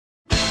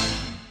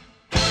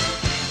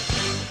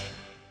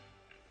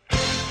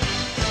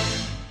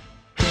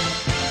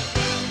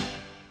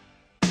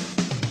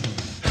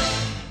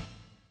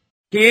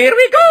Here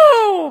we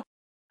go!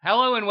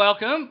 Hello and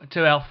welcome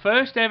to our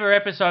first ever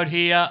episode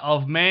here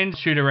of Men's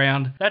Shoot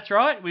Around. That's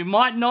right, we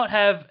might not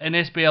have an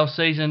SBL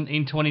season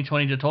in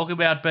 2020 to talk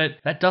about, but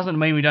that doesn't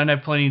mean we don't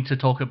have plenty to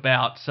talk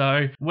about.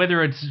 So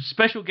whether it's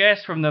special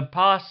guests from the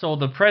past or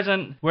the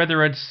present,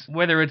 whether it's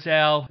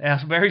our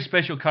very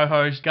special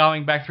co-host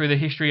going back through the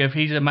history of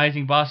his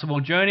amazing basketball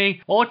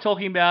journey, or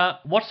talking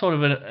about what sort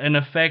of an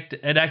effect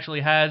it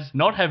actually has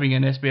not having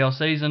an SBL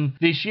season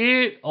this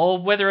year, or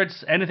whether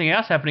it's anything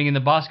else happening in the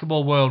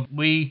basketball world,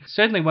 we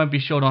certainly won't be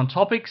short on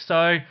topics,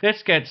 so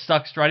let's get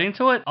stuck straight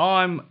into it.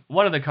 I'm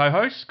one of the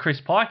co-hosts,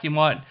 Chris Pike. You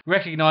might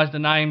recognise the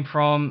name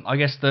from, I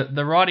guess,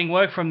 the writing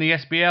work from the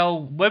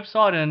SBL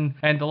website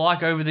and the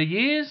like over the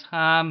years,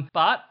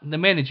 but the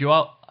man that you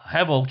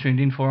have all tuned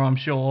in for, I'm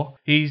sure.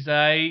 He's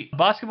a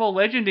basketball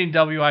legend in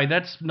WA.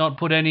 That's not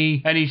put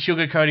any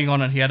sugarcoating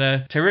on it. He had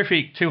a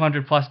terrific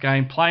 200-plus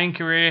game playing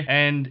career,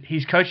 and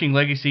his coaching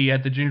legacy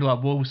at the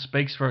Joondalup Wolves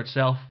speaks for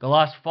itself. The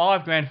last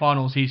 5 grand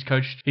finals he's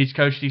coached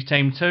his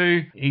team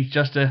to. He's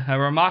just a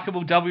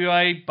remarkable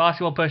WA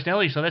basketball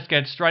personality, so let's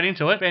get straight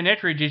into it. Ben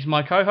Ettridge is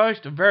my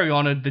co-host. Very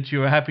honoured that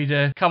you are happy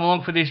to come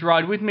along for this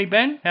ride with me,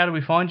 Ben. How do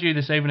we find you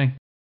this evening?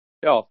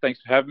 Oh, thanks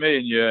for having me,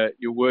 and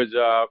your words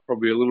are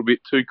probably a little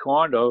bit too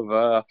kind.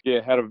 I've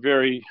had a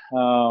very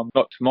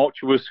not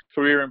tumultuous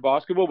career in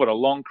basketball, but a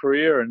long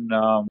career, and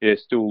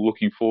still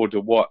looking forward to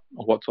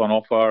what's on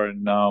offer,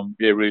 and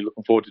really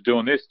looking forward to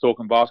doing this,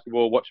 talking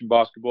basketball, watching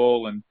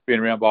basketball, and being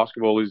around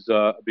basketball is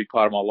a big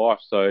part of my life.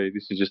 So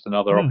this is just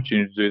another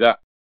opportunity to do that.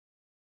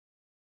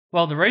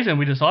 Well, the reason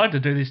we decided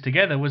to do this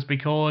together was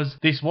because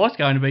this was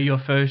going to be your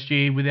first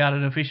year without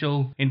an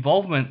official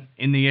involvement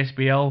in the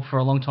SBL for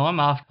a long time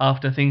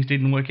after things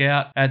didn't work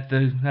out at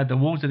the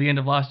Wolves at the end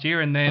of last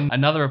year, and then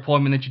another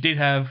appointment that you did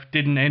have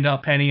didn't end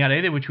up panning out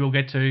either, which we'll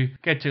get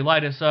to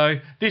later. So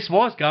this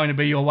was going to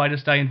be your way to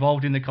stay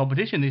involved in the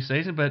competition this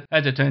season, but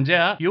as it turns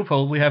out, you'll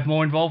probably have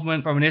more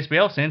involvement from an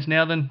SBL sense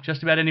now than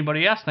just about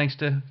anybody else, thanks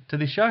to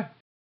this show.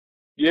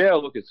 Yeah,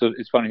 look,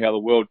 it's funny how the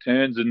world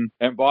turns, and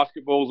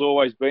basketball's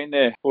always been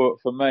there for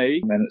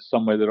me, and it's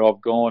somewhere that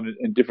I've gone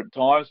in different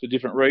times for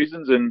different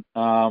reasons, and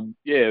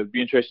it'd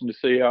be interesting to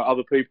see how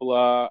other people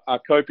are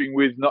coping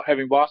with not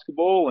having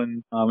basketball,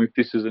 and if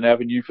this is an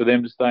avenue for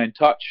them to stay in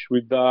touch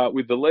with the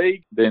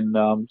league, then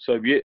so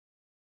be it.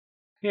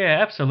 Yeah,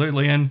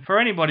 absolutely. And for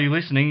anybody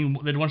listening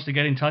that wants to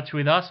get in touch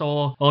with us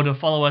or to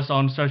follow us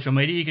on social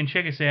media, you can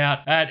check us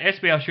out at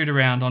SBL Shoot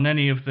Around on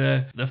any of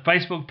the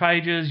Facebook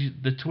pages,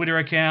 the Twitter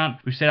account.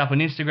 We've set up an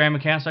Instagram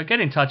account, so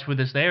get in touch with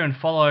us there and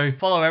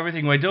follow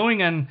everything we're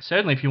doing. And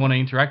certainly if you want to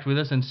interact with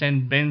us and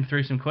send Ben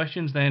through some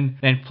questions, then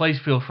please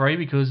feel free,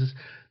 because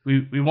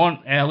we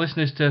want our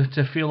listeners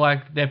to feel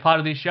like they're part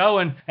of this show,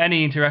 and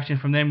any interaction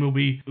from them will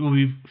be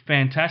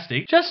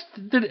fantastic. Just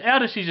our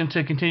decision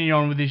to continue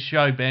on with this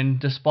show, Ben,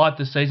 despite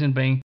the season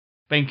being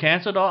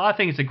cancelled, I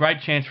think it's a great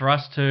chance for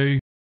us to,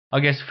 I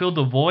guess, fill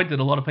the void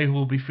that a lot of people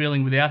will be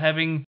feeling without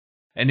having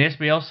an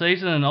SBL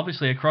season. And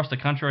obviously across the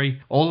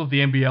country, all of the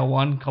NBL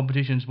 1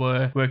 competitions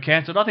were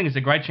cancelled. I think it's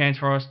a great chance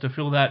for us to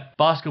fill that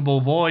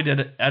basketball void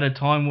at a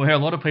time where a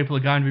lot of people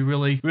are going to be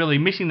really, really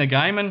missing the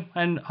game,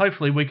 and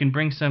hopefully we can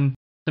bring some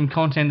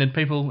content that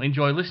people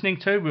enjoy listening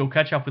to. We'll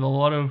catch up with a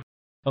lot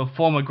of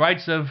former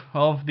greats of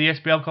the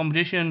SBL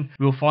competition.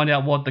 We'll find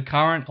out what the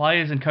current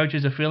players and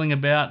coaches are feeling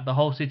about the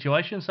whole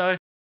situation. So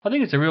I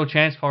think it's a real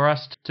chance for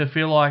us to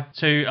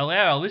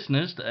allow our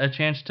listeners a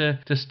chance to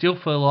still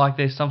feel like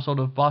there's some sort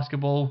of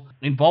basketball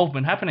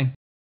involvement happening.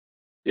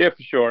 Yeah,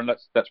 for sure, and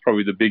that's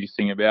probably the biggest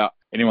thing about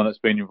anyone that's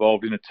been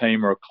involved in a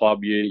team or a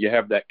club. You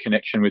have that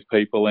connection with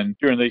people, and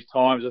during these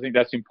times, I think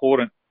that's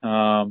important.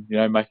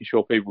 Making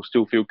sure people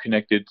still feel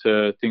connected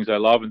to things they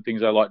love and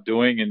things they like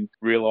doing, and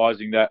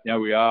realising that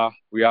we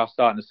are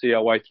starting to see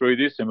our way through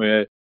this, and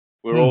we're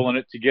all in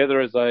it together,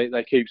 as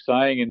they keep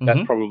saying, and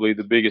that's probably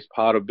the biggest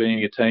part of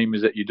being a team,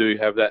 is that you do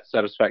have that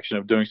satisfaction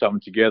of doing something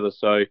together.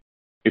 So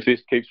if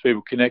this keeps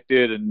people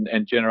connected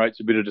and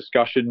generates a bit of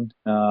discussion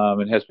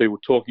and has people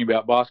talking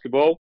about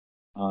basketball,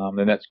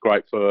 then that's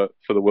great for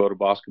the world of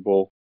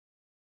basketball.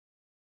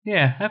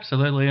 Yeah,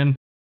 absolutely. And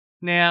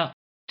now,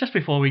 just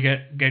before we get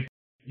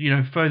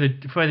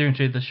further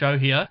into the show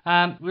here,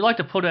 we'd like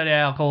to put out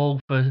our call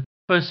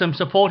for some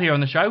support here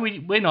on the show.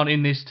 We're not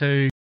in this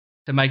to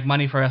make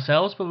money for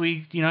ourselves, but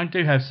we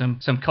do have some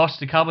costs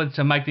to cover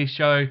to make this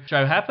show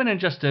happen, and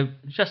just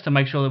to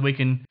make sure that we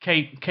can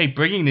keep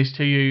bringing this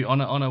to you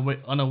on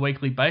a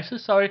weekly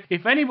basis. So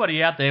if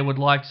anybody out there would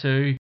like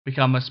to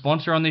become a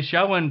sponsor on this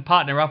show and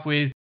partner up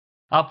with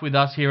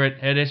us here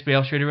at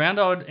SBL Shoot Around,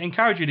 I would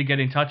encourage you to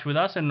get in touch with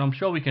us, and I'm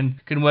sure we can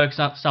work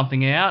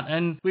something out.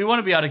 And we want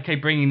to be able to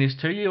keep bringing this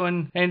to you.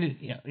 And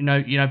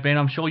Ben,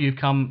 I'm sure you've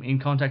come in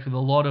contact with a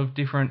lot of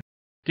different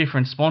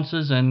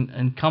sponsors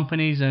and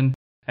companies and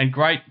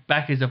great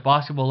backers of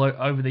basketball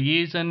over the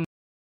years. And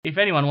if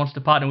anyone wants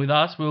to partner with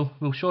us, we'll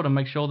sure to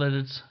make sure that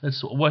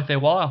it's worth their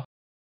while.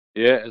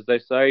 Yeah, as they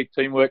say,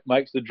 teamwork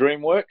makes the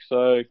dream work.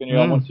 So if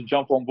anyone wants to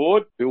jump on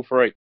board, feel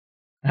free.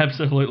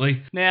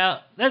 Absolutely.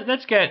 Now,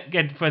 let's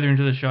get further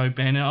into the show,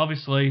 Ben. And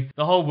obviously,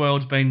 the whole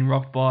world's been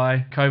rocked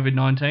by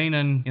COVID-19,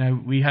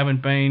 and we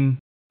haven't been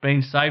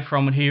safe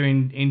from it here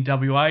in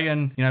WA.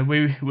 And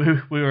we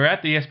were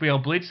at the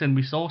SBL Blitz, and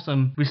we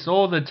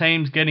saw the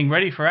teams getting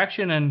ready for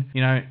action, and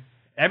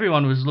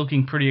everyone was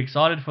looking pretty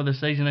excited for the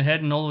season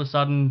ahead. And all of a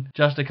sudden,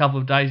 just a couple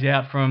of days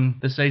out from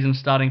the season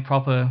starting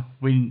proper,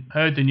 we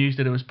heard the news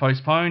that it was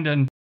postponed,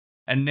 and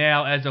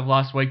now, as of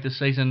last week, the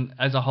season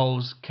as a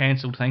whole's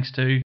cancelled thanks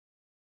to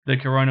the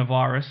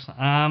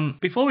coronavirus.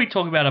 Before we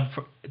talk about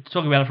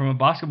it from a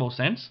basketball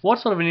sense, what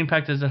sort of an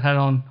impact has it had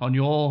on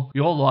your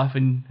life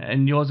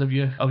and yours of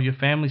your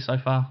family so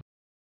far?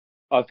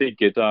 I think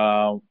it's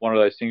one of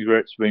those things where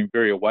it's been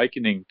very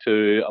awakening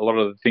to a lot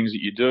of the things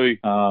that you do.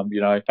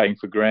 Taking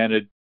for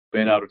granted,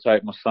 being able to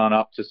take my son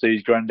up to see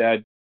his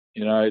granddad,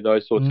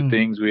 those sorts of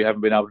things. We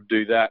haven't been able to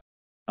do that.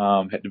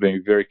 Had to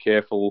be very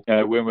careful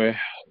when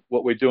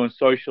what we're doing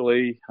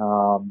socially.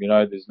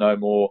 There's no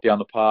more down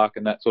the park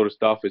and that sort of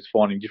stuff. It's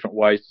finding different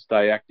ways to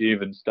stay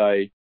active and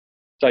stay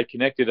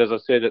connected. As I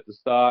said at the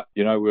start,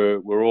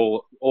 we're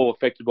all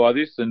affected by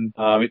this, and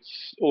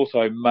it's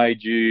also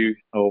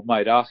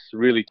made us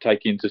really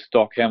take into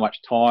stock how much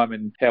time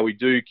and how we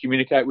do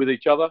communicate with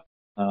each other.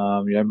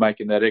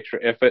 Making that extra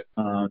effort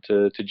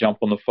to jump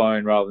on the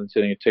phone rather than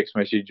sending a text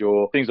message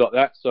or things like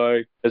that.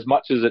 So as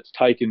much as it's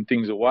taken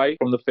things away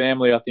from the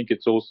family, I think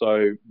it's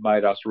also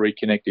made us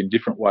reconnect in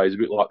different ways, a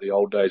bit like the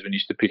old days when you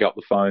used to pick up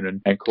the phone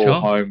and call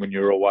home when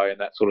you were away and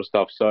that sort of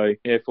stuff. So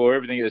yeah, for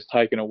everything that's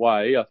taken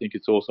away, I think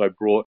it's also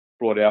brought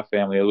our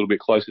family a little bit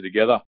closer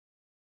together.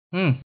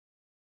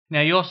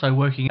 Now, you're also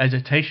working as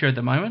a teacher at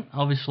the moment.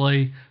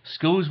 Obviously,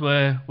 schools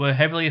were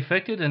heavily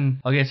affected, and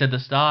I guess at the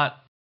start,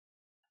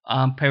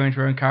 parents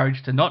were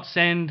encouraged to not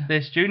send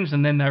their students,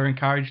 and then they were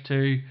encouraged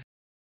to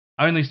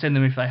only send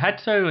them if they had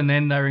to, and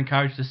then they were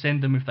encouraged to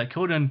send them if they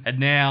couldn't. And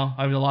now,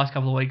 over the last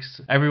couple of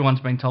weeks, everyone's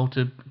been told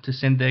to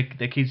send their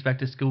kids back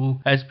to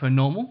school as per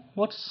normal.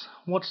 What's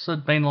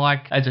it been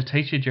like as a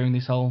teacher during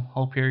this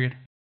whole period?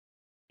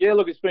 Yeah,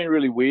 look, it's been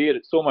really weird.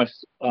 It's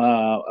almost,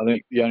 I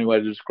think the only way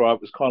to describe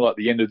it was kind of like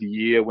the end of the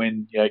year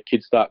when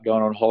kids start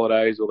going on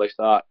holidays, or they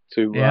start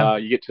to,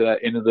 you get to that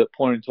end of the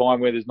point in time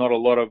where there's not a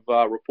lot of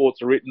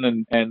reports are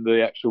written and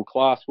the actual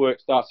classwork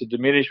starts to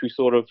diminish. We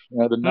sort of,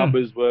 the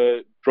numbers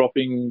were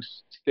dropping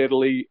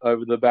steadily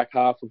over the back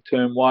half of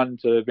term one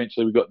to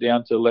eventually we got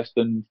down to less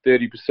than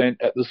 30%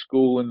 at the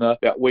school in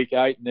about week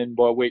 8, and then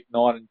by week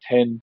 9 and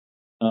 10,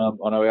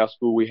 I know our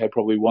school, we had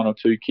probably 1 or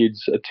 2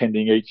 kids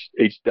attending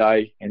each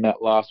day in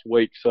that last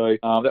week. So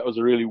that was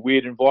a really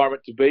weird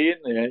environment to be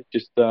in,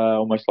 just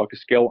almost like a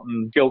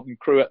skeleton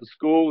crew at the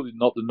school,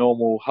 not the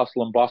normal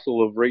hustle and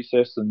bustle of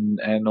recess and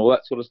all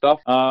that sort of stuff.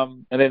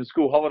 And then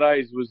school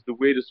holidays was the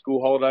weirdest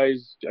school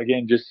holidays.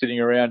 Again, just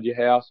sitting around your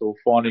house or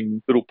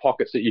finding little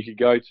pockets that you could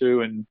go to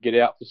and get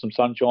out for some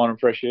sunshine and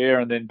fresh air.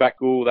 And then back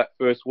school that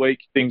first week,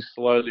 things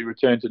slowly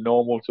returned to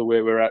normal to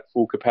where we're at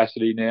full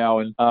capacity now,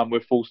 and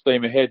we're full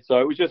steam ahead. So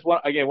it was just one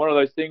of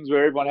those things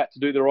where everyone had to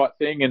do the right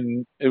thing,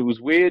 and it was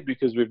weird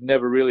because we've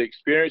never really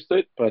experienced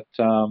it. But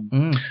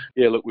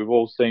yeah, look, we've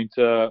all seemed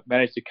to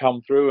manage to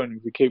come through, and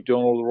if we keep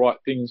doing all the right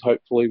things,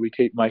 hopefully we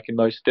keep making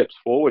those steps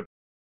forward.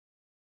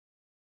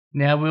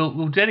 Now,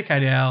 we'll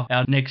dedicate our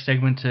next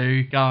segment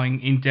to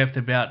going in depth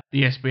about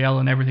the SBL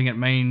and everything it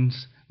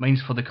means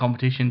for the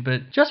competition.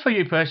 But just for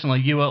you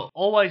personally, you were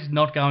always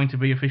not going to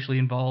be officially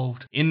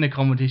involved in the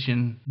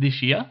competition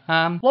this year.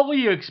 What were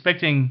you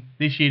expecting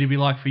this year to be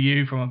like for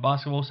you from a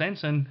basketball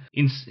sense? And,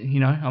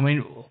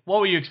 what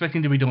were you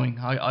expecting to be doing,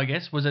 I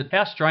guess?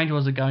 How strange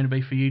was it going to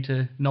be for you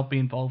to not be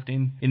involved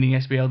in the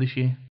SBL this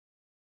year?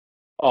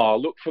 Oh,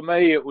 look, for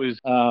me, it was...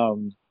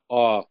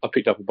 I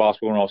picked up a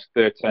basketball when I was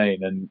 13,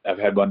 and I've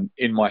had one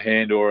in my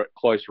hand or at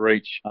close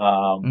reach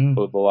for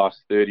the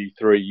last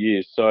 33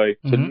 years. So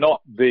to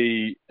not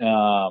be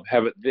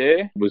have it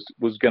there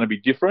was going to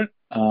be different.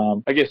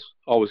 I guess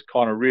I was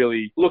kind of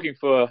really looking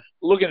to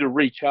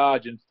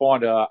recharge and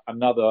find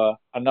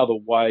another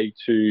way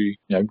to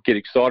get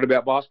excited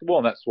about basketball,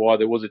 and that's why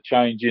there was a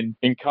change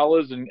in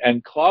colours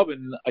and club.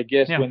 And I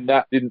guess when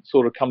that didn't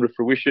sort of come to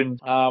fruition,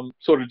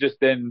 sort of just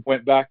then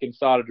went back and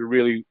started to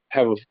really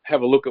have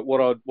a look at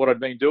what I'd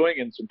been doing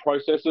and some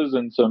processes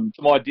and some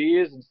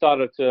ideas, and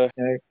started to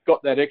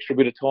got that extra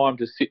bit of time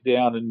to sit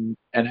down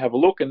and have a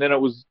look. And then it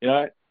was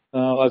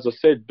as I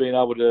said, being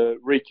able to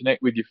reconnect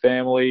with your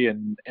family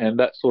and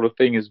that sort of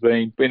thing has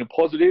been a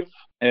positive.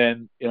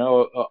 And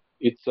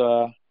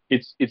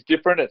it's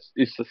different.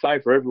 It's the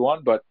same for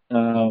everyone, but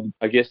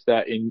I guess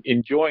that in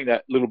enjoying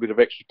that little bit of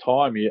extra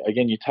time,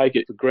 you take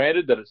it for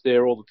granted that it's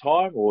there all the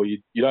time, or you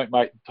don't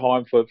make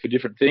time for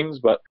different things.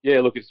 But yeah,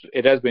 look,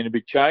 it has been a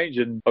big change,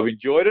 and I've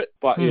enjoyed it.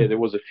 But yeah, there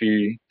was a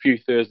few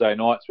Thursday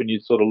nights when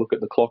you'd sort of look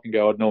at the clock and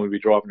go, I'd normally be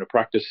driving to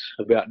practice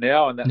about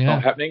now, and that's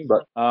not happening.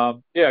 But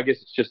yeah, I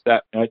guess it's just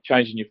that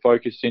changing your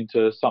focus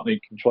into something you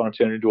can try and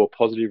turn into a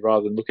positive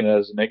rather than looking at it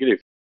as a negative.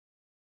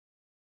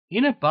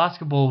 In a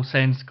basketball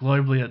sense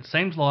globally, it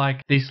seems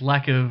like this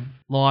lack of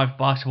live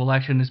basketball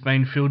action has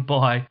been filled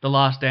by the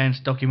Last Dance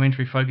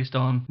documentary focused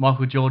on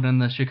Michael Jordan and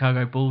the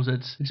Chicago Bulls.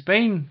 It's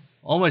been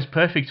almost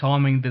perfect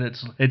timing that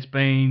it's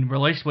been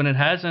released when it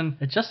has, and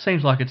it just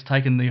seems like it's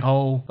taken the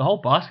whole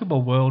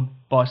basketball world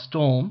by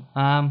storm.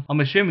 I'm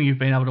assuming you've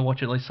been able to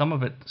watch at least some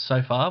of it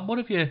so far. What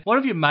have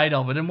you made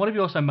of it, and what have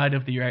you also made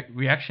of the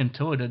reaction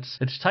to it?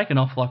 It's taken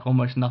off like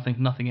almost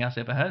nothing else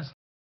ever has.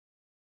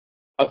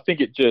 I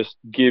think it just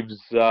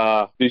gives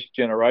this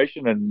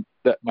generation, and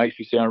that makes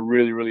me sound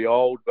really, really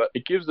old, but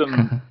it gives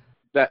them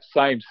that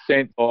same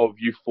sense of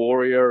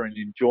euphoria and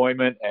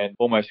enjoyment and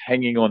almost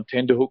hanging on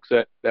tenterhooks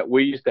that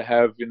we used to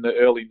have in the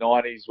early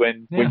 90s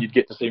when you'd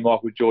get to see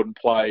Michael Jordan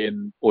play,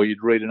 or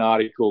you'd read an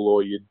article,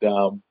 or you'd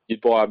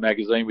buy a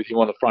magazine with him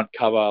on the front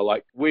cover.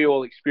 Like, we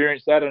all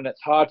experienced that, and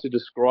it's hard to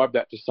describe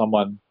that to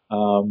someone.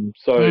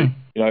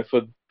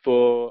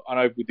 For I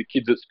know with the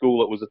kids at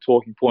school, it was a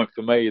talking point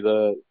for me.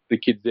 The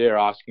kids there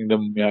asking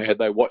them, had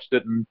they watched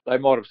it, and they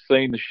might have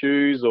seen the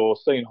shoes or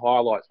seen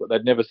highlights, but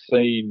they'd never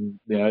seen,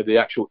 the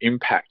actual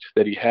impact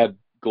that he had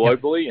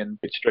globally, and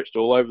it stretched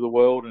all over the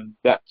world. And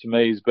that to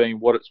me has been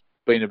what it's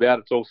been about.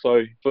 It's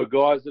also for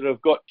guys that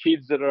have got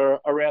kids that are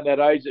around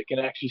that age that can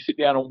actually sit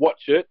down and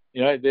watch it.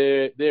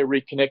 They're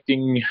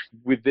reconnecting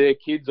with their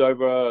kids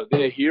over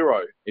their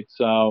hero. It's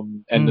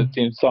it's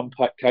in some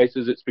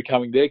cases it's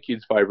becoming their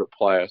kid's favourite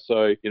player.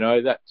 So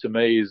that to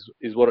me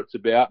is what it's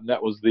about, and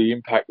that was the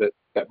impact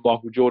that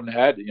Michael Jordan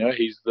had.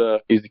 He's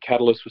the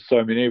catalyst for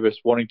so many of us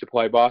wanting to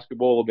play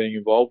basketball or being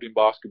involved in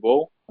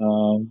basketball.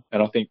 And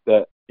I think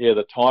that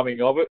the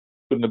timing of it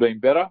couldn't have been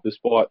better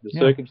despite the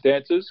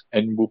circumstances,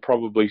 and we'll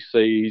probably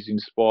see he's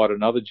inspired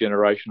another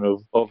generation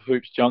of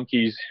hoops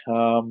junkies,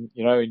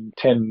 in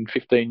 10,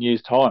 15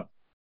 years' time.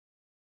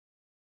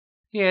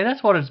 Yeah,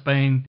 that's what it's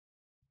been.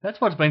 That's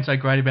what's been so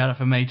great about it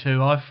for me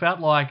too. I felt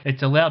like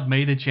it's allowed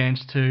me the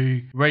chance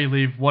to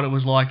relive what it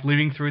was like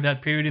living through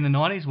that period in the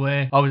 90s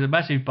where I was a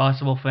massive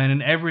basketball fan,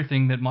 and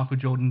everything that Michael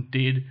Jordan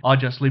did, I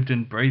just lived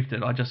and breathed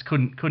it. I just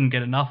couldn't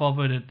get enough of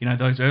it.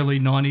 Those early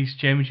 90s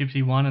championships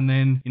he won, and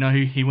then,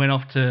 he went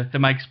off to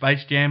make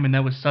Space Jam, and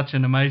that was such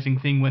an amazing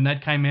thing when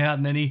that came out,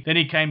 and then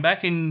he came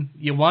back, and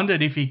you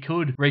wondered if he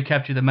could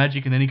recapture the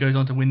magic, and then he goes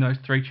on to win those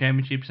 3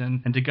 championships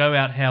and to go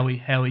out how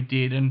he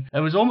did. And it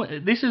was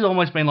this has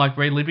almost been like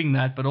reliving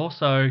that, but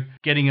also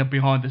getting a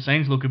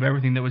behind-the-scenes look of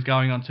everything that was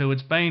going on too.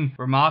 It's been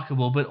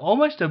remarkable, but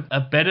almost a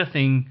better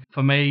thing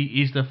for me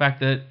is the fact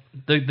that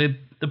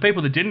the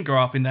people that didn't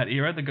grow up in that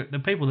era, the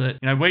people that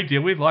we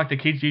deal with, like the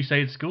kids you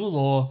see at school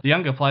or the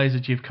younger players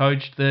that you've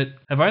coached that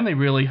have only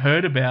really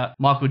heard about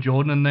Michael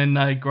Jordan, and then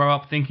they grow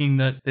up thinking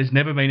that there's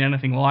never been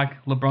anything like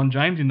LeBron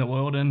James in the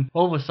world, and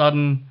all of a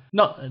sudden,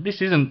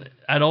 this isn't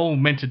at all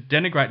meant to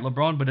denigrate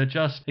LeBron, but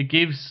it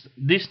gives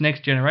this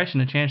next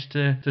generation a chance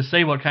to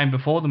see what came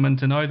before them, and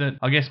to know that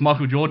I guess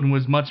Michael Jordan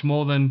was much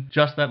more than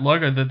just that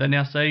logo that they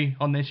now see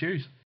on their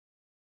shoes.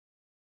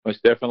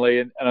 Most definitely,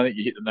 and I think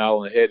you hit the nail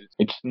on the head.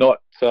 It's not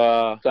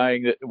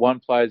saying that one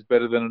player is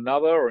better than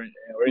another or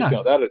anything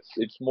like that.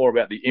 It's more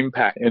about the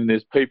impact, and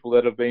there's people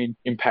that have been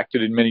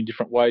impacted in many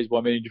different ways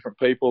by many different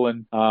people,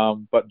 and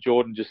but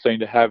Jordan just seemed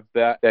to have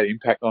that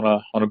impact on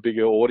a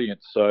bigger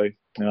audience. So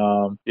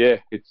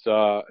it's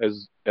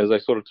as they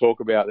sort of talk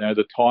about,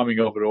 the timing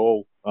of it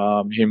all.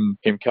 Him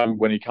coming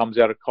when he comes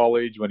out of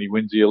college, when he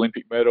wins the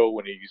Olympic medal,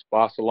 when he's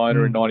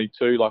Barcelona in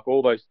 '92, like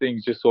all those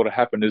things just sort of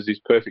happened as this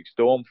perfect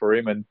storm for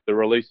him, and the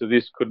release of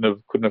this couldn't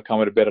have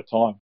come at a better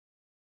time.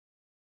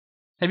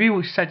 Have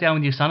you sat down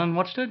with your son and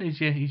watched it?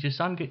 Is your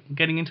son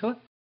getting into it?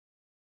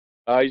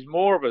 He's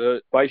more of a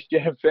Space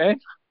Jam fan.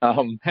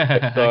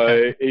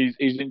 So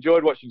he's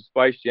enjoyed watching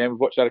Space Jam. We've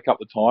watched that a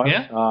couple of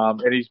times. Yeah.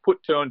 And he's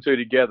put 2 and 2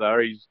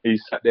 together.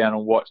 He's sat down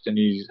and watched, and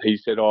he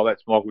said, "Oh,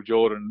 that's Michael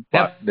Jordan."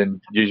 But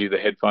then usually the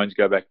headphones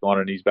go back on,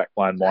 and he's back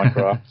playing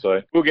Minecraft.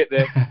 So we'll get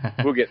there.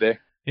 We'll get there.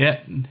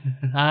 Yeah.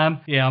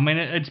 I mean,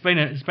 it's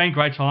been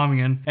great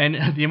timing,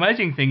 and the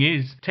amazing thing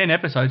is 10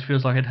 episodes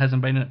feels like it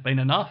hasn't been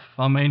enough.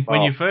 I mean,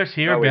 when you first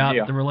hear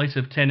about the release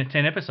of 10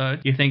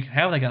 episodes, you think,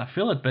 how are they going to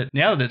fill it? But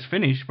now that it's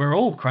finished, we're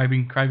all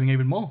craving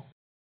even more.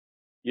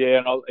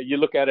 Yeah, and you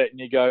look at it and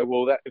you go,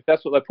 well, if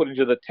that's what they put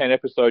into the 10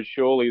 episodes,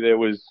 surely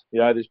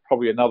there's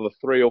probably another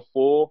 3 or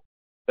 4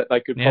 that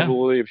they could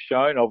probably have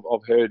shown.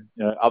 I've heard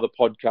other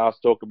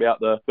podcasts talk about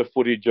the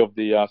footage of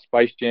the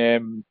Space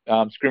Jam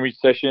scrimmage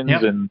sessions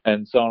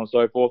and so on and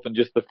so forth, and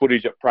just the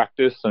footage at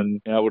practice. And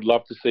I would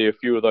love to see a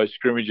few of those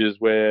scrimmages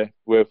where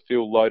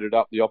Phil loaded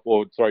up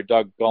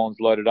Doug Collins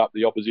loaded up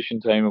the opposition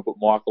team and put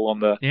Michael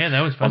on the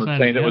that was on the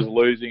team that was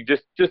losing,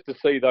 just to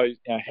see those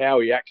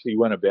how he actually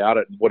went about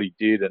it and what he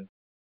did, and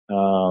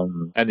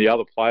the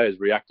other players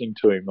reacting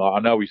to him. I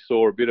know we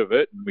saw a bit of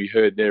it and we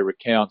heard their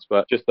recounts,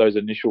 but just those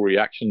initial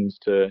reactions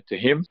to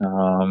him,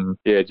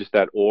 just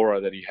that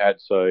aura that he had.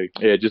 So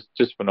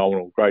just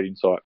phenomenal, great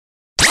insight.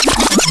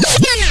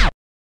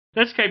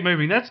 Let's keep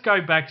moving. Let's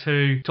go back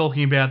to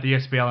talking about the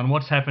SBL and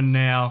what's happened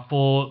now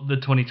for the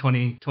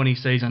 2020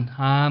 season.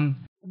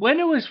 When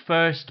it was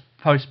first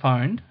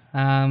postponed,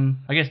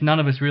 I guess none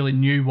of us really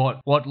knew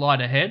what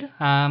lied ahead.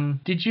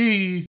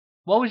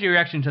 What was your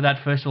reaction to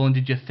that, first of all, and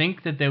did you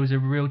think that there was a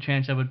real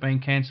chance of it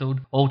being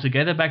cancelled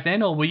altogether back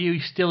then, or were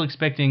you still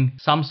expecting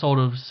some sort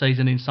of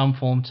season in some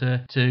form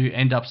to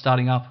end up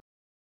starting up?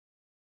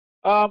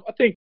 I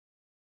think,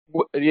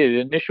 the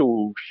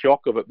initial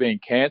shock of it being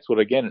cancelled,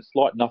 again, it's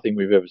like nothing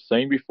we've ever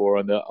seen before.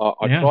 And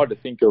I tried to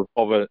think of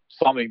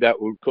something that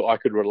I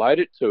could relate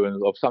it to,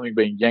 and of something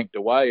being yanked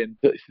away. And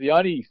the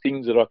only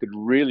things that I could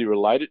really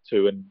relate it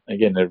to, and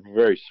again, at a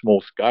very small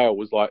scale,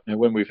 was like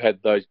when we've had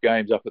those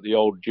games up at the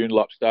old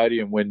Joondalup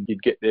Stadium, when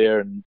you'd get there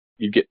and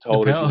you'd get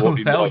told as you walked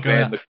in, like,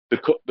 man,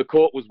 the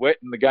court was wet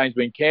and the game's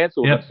been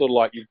cancelled. Yep. It's sort of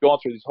like you've gone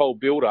through this whole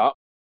build-up.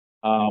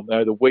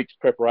 The week's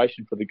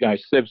preparation for the game,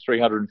 Seb's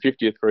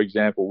 350th, for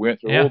example. We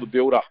went through all the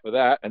build-up for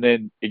that, and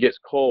then it gets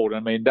called. I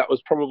mean, that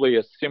was probably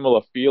a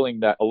similar feeling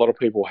that a lot of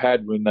people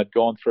had when they'd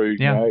gone through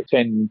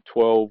 10,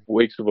 12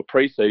 weeks of a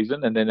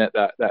pre-season, and then at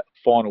that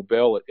final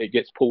bell, it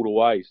gets pulled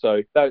away.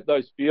 So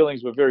those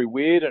feelings were very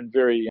weird and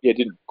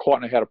didn't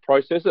quite know how to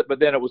process it. But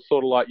then it was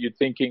sort of like you're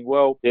thinking,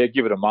 well,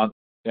 give it a month.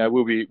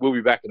 We'll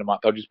be back in a month.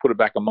 I'll just put it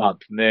back a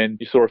month. And then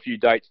you saw a few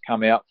dates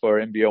come out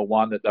for NBL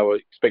 1 that they were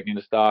expecting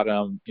to start,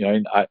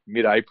 in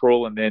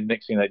mid-April. And then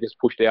next thing they just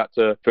pushed out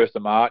to 1st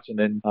of March and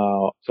then,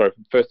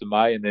 1st of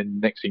May. And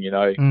then next thing you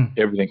know,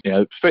 everything,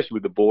 especially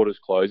with the borders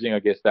closing, I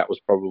guess that was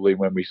probably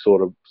when we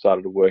sort of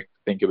started to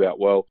think about,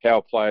 well, how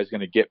are players going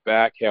to get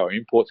back? How are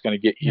imports going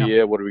to get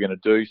here? What are we going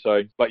to do?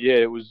 So, but yeah,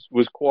 it was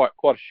quite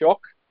a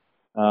shock.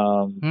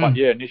 But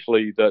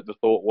initially the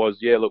thought was,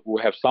 look,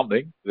 we'll have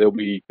something. There'll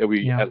be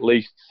at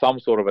least some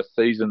sort of a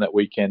season that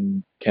we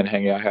can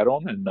hang our hat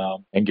on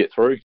and get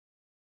through.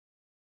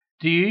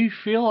 Do you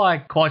feel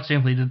like, quite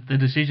simply, the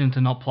decision to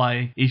not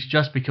play is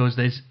just because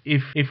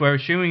if we're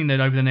assuming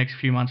that over the next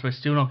few months we're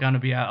still not going to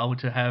be able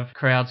to have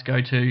crowds go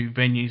to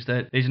venues,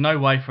 that there's no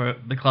way for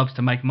the clubs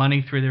to make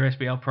money through their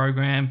SBL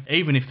program,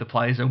 even if the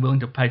players are willing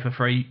to pay for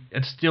free,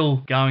 it's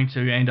still going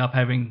to end up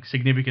having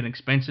significant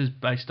expenses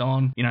based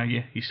on,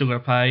 you still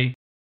got to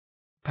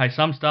pay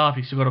some staff,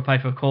 you've still got to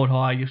pay for court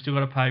hire, you've still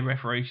got to pay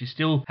referees, you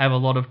still have a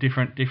lot of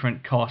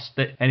different costs.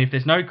 And if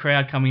there's no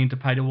crowd coming in to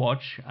pay to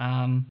watch,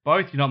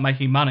 both you're not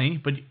making money,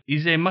 but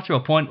is there much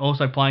of a point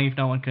also playing if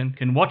no one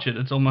can watch it?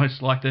 It's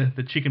almost like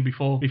the chicken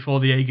before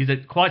the egg. Is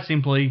it quite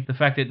simply the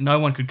fact that no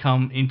one could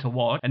come in to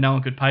watch and no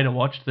one could pay to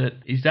watch?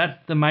 Is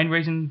that the main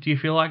reason, do you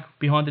feel like,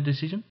 behind the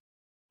decision?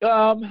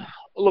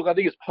 Look, I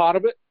think it's part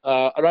of it.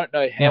 I don't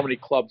know how many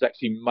clubs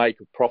actually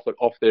make a profit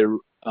off their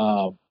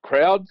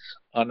crowds.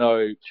 I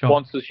know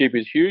sponsorship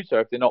is huge, so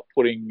if they're not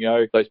putting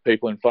those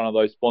people in front of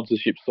those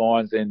sponsorship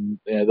signs, then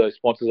those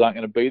sponsors aren't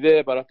going to be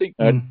there. But I think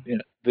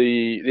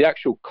the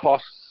actual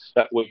costs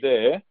that were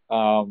there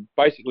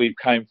basically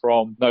came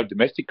from no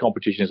domestic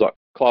competitions. Like,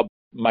 clubs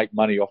make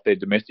money off their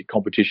domestic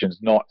competitions,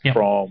 not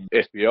from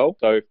SBL.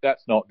 So if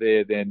that's not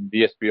there, then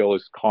the SBL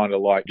is kind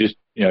of like just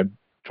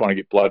trying to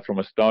get blood from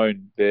a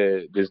stone.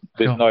 There's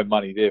no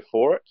money there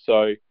for it.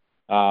 So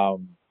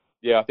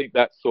I think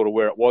that's sort of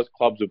where it was.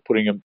 Clubs were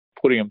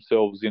putting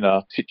themselves in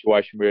a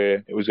situation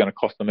where it was going to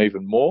cost them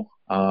even more.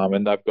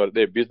 And they've got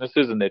their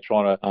businesses and they're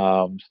trying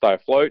to stay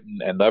afloat.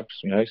 And they've,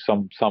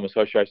 some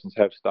associations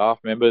have staff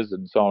members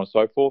and so on and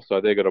so forth.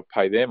 So they've got to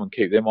pay them and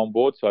keep them on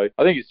board. So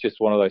I think it's just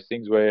one of those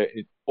things where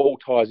it all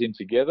ties in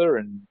together.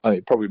 And I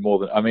think probably more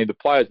than, the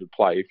players would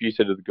play. If you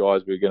said to the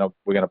guys, we're going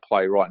to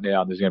play right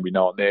now and there's going to be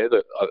no one there,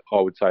 that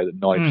I would say that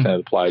 90%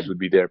 of the players would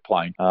be there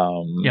playing.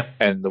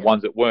 And the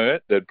ones that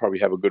weren't, they'd probably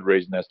have a good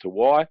reason as to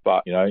why.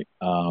 But,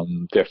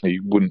 definitely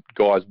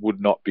guys would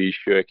not be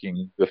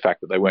shirking the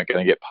fact that they weren't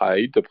going to get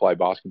paid to play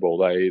basketball.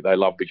 They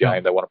love the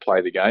game. They want to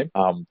play the game.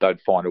 They'd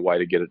find a way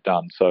to get it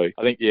done. So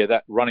I think,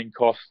 that running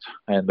cost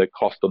and the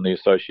cost on the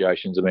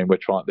associations, they're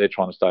trying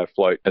to stay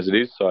afloat as it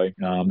is. So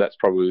that's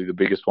probably the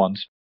biggest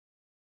ones.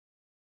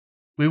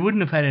 We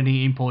wouldn't have had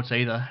any imports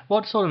either.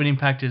 What sort of an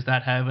impact does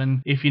that have?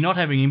 And if you're not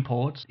having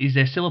imports, is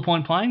there still a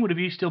point playing? Would have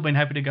you still been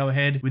happy to go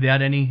ahead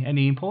without any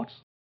imports?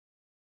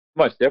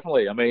 Most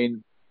definitely.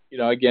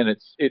 Again,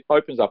 it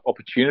opens up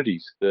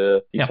opportunities.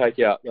 You take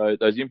out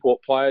those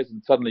import players,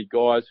 and suddenly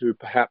guys who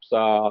perhaps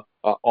are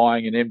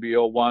eyeing an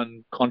NBL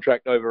 1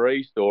 contract over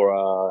East, or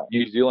a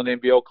New Zealand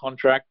NBL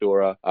contract,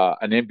 or an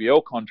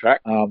NBL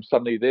contract,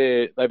 suddenly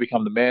they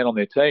become the man on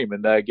their team,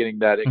 and they're getting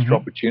that extra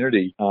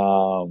opportunity.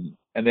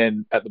 And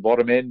then at the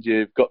bottom end,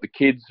 you've got the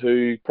kids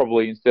who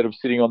probably, instead of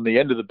sitting on the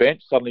end of the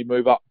bench, suddenly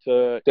move up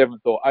to 7th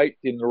or 8th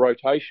in the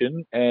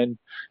rotation, and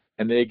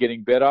they're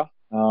getting better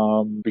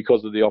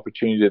because of the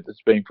opportunity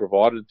that's being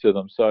provided to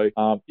them. So,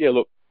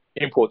 look,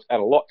 imports add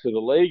a lot to the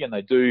league, and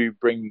they do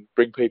bring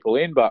people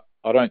in, but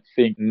I don't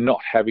think not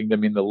having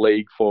them in the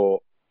league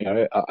for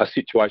a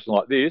situation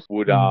like this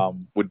would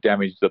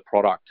damage the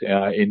product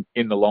in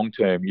the long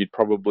term. You'd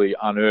probably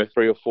unearth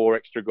 3 or 4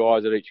 extra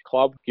guys at each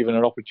club given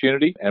an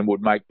opportunity, and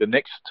would make the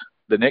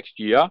next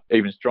year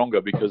even stronger,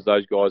 because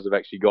those guys have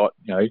actually got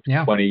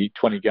 20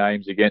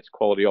 games against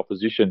quality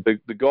opposition.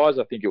 The guys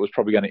I think it was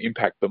probably going to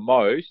impact the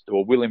most,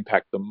 or will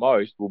impact the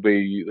most, will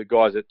be the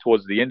guys that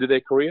towards the end of their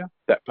career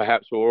that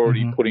perhaps were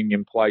already putting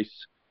in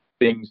place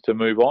things to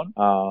move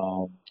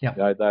on. Yep.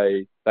 You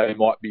know, they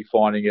might be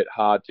finding it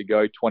hard to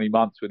go 20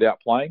 months without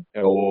playing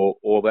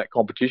or that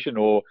competition,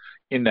 or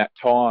in that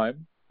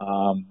time.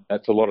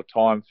 That's a lot of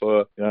time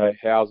for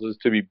houses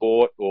to be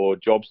bought or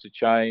jobs to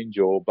change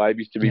or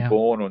babies to be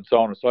born and so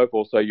on and so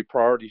forth. So your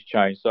priorities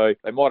change. So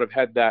they might have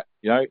had that,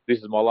 this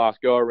is my last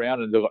go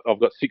around and I've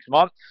got 6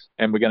 months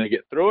and we're going to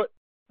get through it.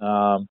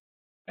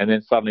 And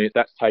then suddenly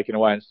that's taken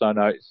away and so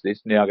no,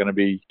 it's now going to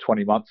be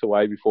 20 months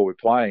away before we're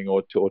playing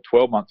or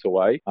 12 months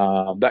away.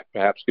 That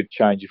perhaps could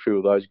change a few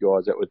of those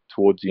guys that were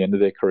towards the end of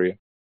their career.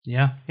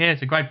 Yeah,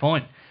 it's a great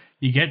point.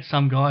 You get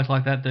some guys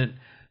like that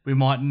we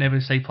might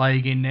never see play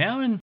again now,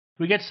 and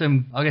we get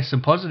some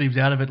positives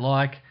out of it,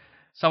 like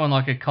someone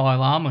like a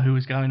Kyle Armour who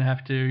is going to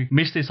have to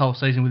miss this whole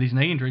season with his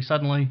knee injury.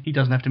 Suddenly he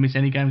doesn't have to miss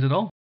any games at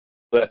all.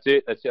 That's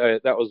it.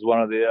 That was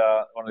one of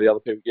the other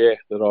people,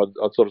 that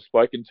I'd sort of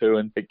spoken to,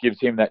 and it gives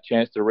him that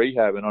chance to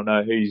rehab. And I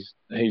know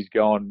he's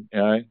gone,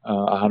 100%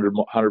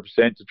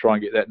 to try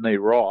and get that knee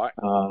right.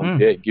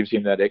 It gives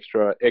him that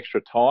extra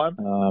time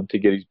to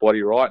get his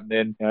body right. And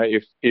then,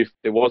 if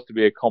there was to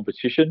be a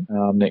competition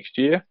next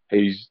year,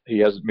 he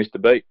hasn't missed a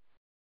beat.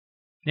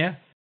 Yeah.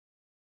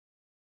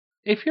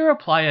 If you're a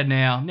player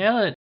now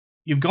that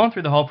you've gone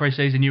through the whole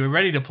preseason, you were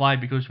ready to play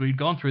because we'd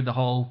gone through the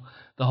whole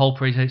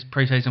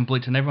preseason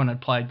blitz and everyone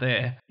had played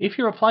there. If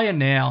you're a player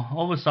now,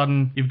 all of a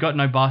sudden you've got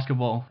no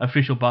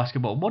official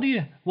basketball. What do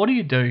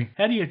you do?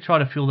 How do you try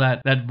to fill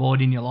that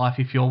void in your life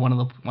if you're one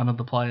of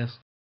the players?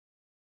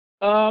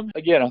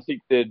 Again, I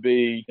think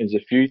there's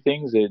a few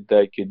things that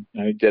they could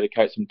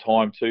dedicate some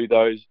time to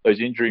those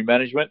injury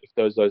management,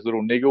 those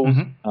little niggles.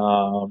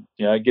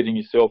 Getting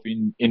yourself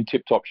in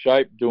tip-top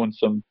shape, doing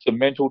some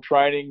mental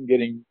training,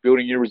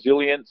 building your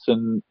resilience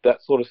and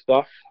that sort of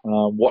stuff.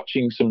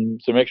 Watching some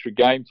extra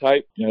game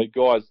tape.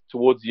 Guys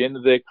towards the end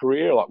of their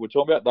career, like we're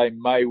talking about,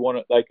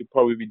 they could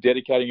probably be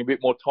dedicating a bit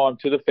more time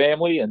to the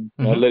family and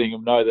letting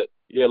them know that,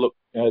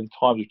 the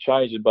times have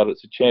changed, but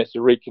it's a chance to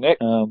reconnect.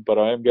 But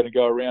I am going to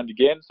go around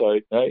again, so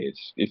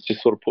it's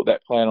just sort of put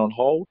that plan on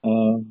hold.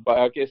 But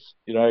I guess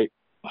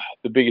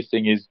the biggest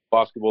thing is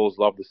basketballers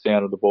love the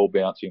sound of the ball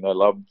bouncing. They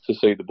love to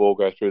see the ball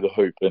go through the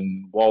hoop.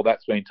 And while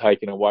that's been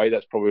taken away,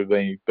 that's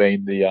probably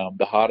been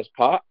the hardest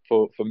part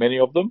for many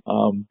of them,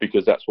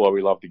 because that's why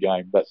we love the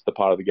game. That's the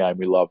part of the game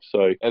we love.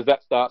 So as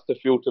that starts to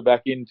filter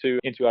back into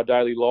our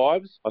daily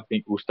lives, I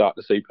think we'll start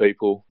to see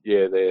people,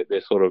 their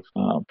sort of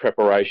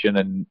preparation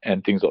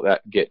and things like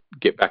that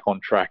get back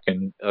on track.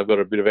 And I've got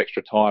a bit of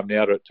extra time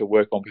now to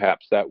work on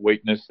perhaps that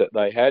weakness that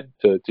they had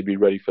to be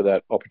ready for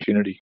that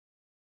opportunity.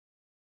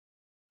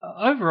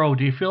 Overall,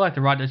 do you feel like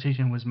the right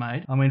decision was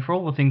made? I mean, for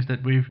all the things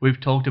that we've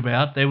talked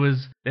about, there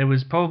was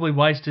probably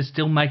ways to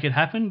still make it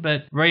happen,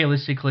 but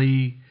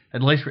realistically,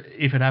 at least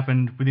if it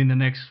happened within the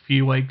next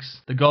few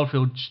weeks, the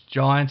Goldfield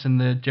Giants and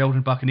the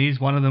Geraldton Buccaneers,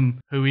 one of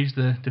them who is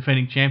the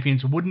defending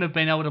champions, wouldn't have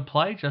been able to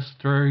play just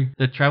through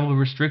the travel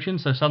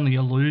restrictions, so suddenly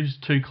you lose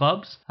 2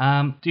 clubs.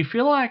 Do you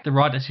feel like the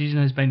right decision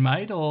has been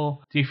made, or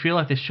do you feel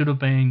like they should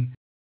have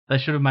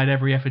made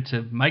every effort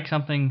to make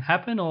something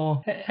happen,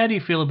 or how do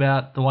you feel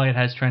about the way it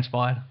has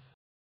transpired?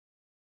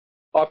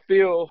 I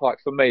feel like,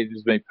 for me, this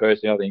is me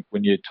personally, I think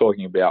when you're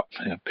talking about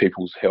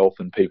people's health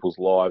and people's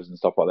lives and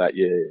stuff like that,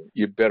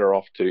 you're better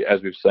off to,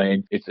 as we've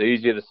seen, it's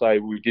easier to say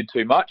we did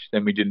too much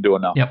than we didn't do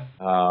enough. Yep.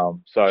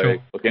 Sure.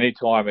 Look, any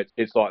time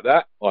it's like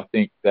that, I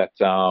think that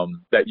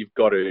you've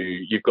got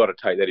to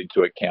take that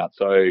into account.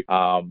 So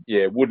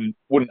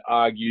wouldn't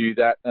argue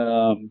that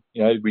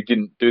we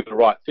didn't do the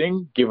right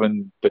thing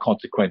given the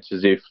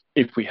consequences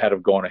if we had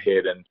have gone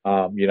ahead. And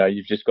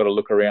you've just got to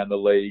look around the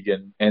league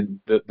and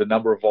the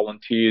number of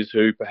volunteers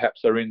who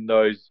perhaps are in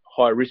those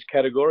high-risk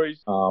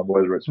categories,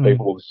 whether it's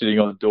people sitting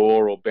on the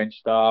door or bench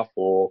staff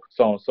or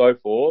so on and so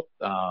forth.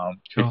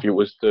 Sure. If it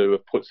was to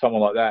have put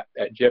someone like that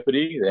at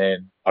jeopardy,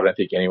 then I don't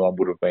think anyone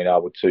would have been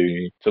able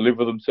to live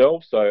with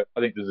themselves. So I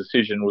think the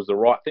decision was the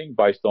right thing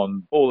based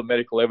on all the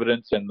medical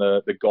evidence and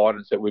the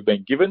guidance that we've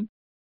been given.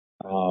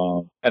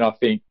 And I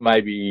think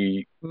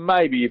maybe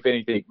if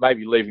anything,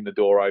 maybe leaving the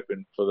door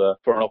open for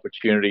an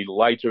opportunity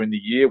later in the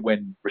year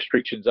when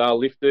restrictions are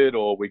lifted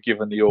or we're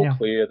given the all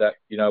clear that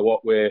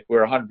we're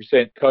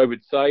 100% COVID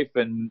safe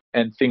and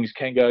things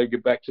can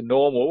get back to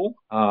normal.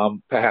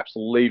 Perhaps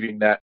leaving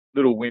that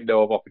little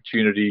window of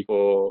opportunity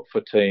for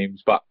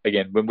teams. But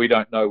again, when we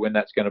don't know when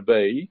that's going to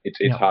be, it's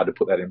hard to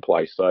put that in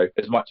place. So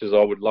as much as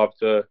I would love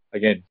to,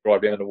 again,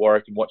 drive down to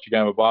Warwick and watch a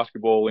game of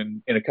basketball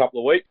in a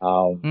couple of weeks,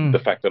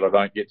 the fact that I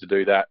don't get to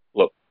do that,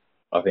 look,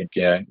 I think,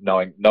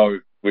 knowing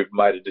we've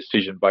made a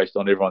decision based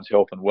on everyone's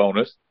health and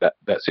wellness, that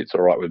sits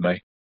all right with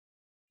me.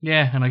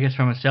 Yeah, and I guess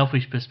from a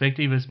selfish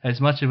perspective, as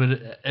much of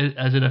it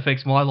as it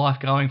affects my life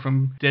going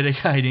from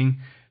dedicating,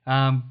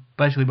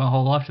 basically my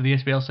whole life to the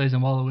SBL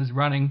season while it was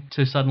running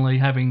to suddenly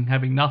having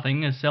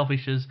nothing. As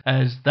selfish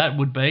as that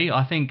would be,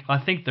 I think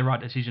the right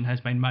decision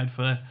has been made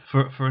for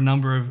a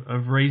number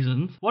of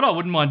reasons. What I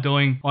wouldn't mind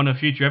doing on a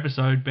future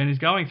episode, Ben, is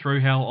going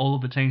through how all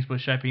of the teams were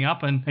shaping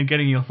up and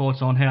getting your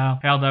thoughts on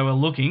how they were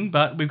looking.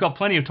 But we've got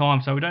plenty of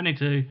time, so we don't need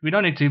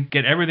to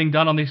get everything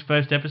done on this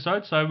first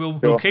episode. So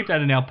we'll keep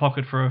that in our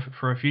pocket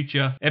for a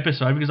future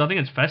episode, because I think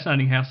it's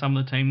fascinating how some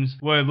of the teams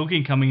were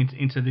looking coming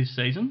into this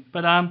season.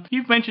 But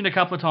you've mentioned a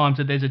couple of times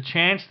that there's a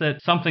chance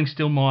that something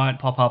still might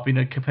pop up in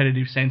a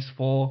competitive sense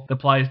for the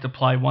players to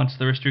play once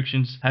the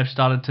restrictions have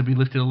started to be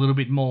lifted a little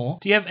bit more.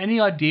 Do you have any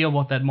idea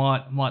what that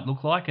might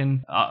look like?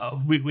 And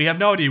we have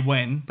no idea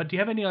when, but do you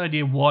have any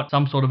idea what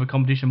some sort of a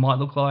competition might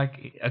look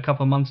like a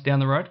couple of months down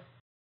the road?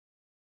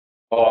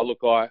 Oh, look,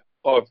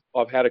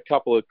 I've had a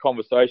couple of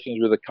conversations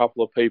with a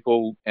couple of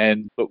people,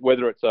 but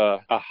whether it's a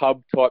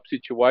hub type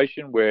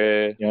situation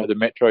where the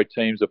metro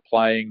teams are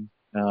playing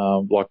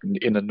like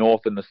in the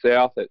north and the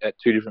south at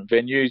two different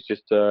venues,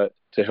 just to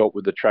help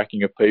with the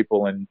tracking of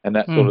people and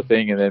that sort of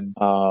thing, and then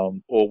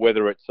or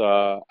whether it's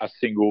a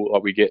single,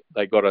 like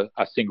they got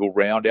a single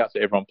round out, so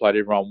everyone played,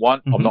 everyone won.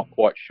 Mm-hmm. I'm not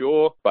quite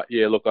sure, but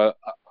yeah, look,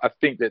 I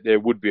think that there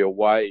would be a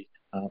way.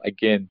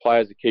 Again,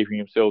 players are keeping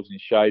themselves in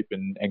shape,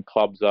 and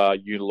clubs are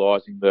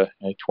utilising the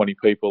 20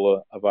 people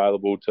are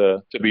available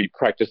to be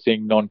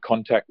practicing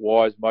non-contact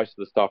wise. Most of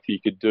the stuff you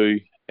could do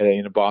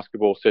in a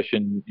basketball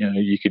session,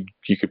 you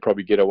could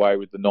probably get away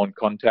with the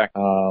non-contact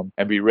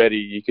and be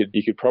ready.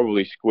 You could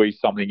probably squeeze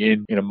something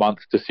in a month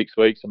to 6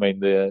 weeks. I mean,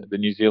 the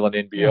New Zealand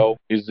NBL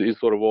is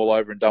sort of all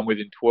over and done with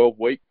in 12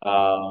 weeks.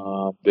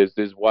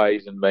 There's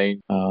ways and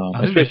means,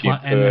 especially in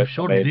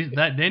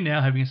Perth. They're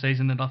now having a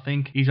season that I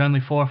think is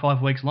only 4 or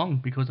 5 weeks long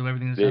because of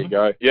everything that's happened.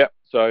 There you go. Yep.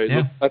 So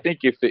look, I think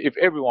if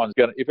everyone's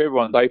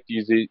safety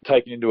is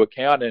taken into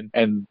account,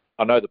 and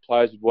I know the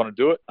players would want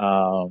to do it.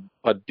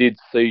 I did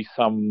see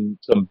some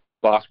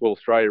Basketball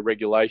Australia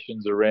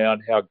regulations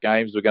around how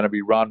games were going to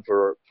be run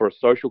for a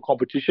social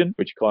competition,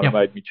 which kind of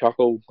made me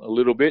chuckle a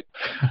little bit.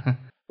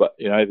 But,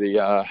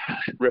 the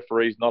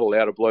referee's not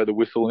allowed to blow the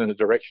whistle in the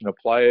direction of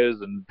players,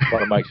 and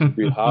kind of makes it a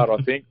bit hard,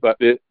 I think. But,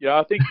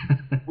 I think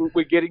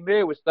we're getting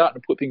there. We're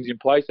starting to put things in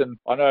place. And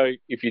I know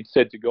if you'd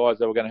said to guys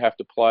they were going to have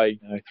to play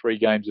 3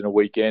 games in a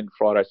weekend,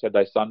 Friday,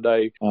 Saturday,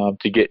 Sunday,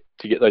 to get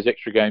those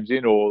extra games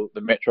in, or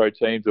the metro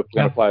teams are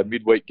going to play a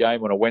midweek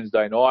game on a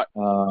Wednesday night,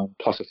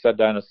 plus a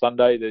Saturday and a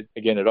Sunday, that,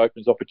 again, it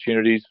opens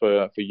opportunities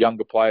for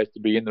younger players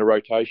to be in the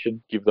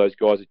rotation, give those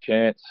guys a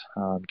chance,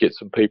 get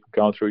some people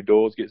going through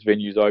doors, gets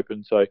venues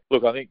open. So,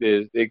 look, I think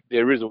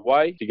there is a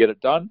way to get it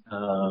done.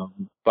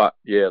 But,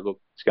 yeah, look,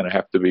 it's going to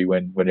have to be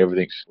when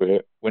everything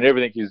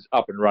is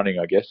up and running,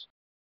 I guess.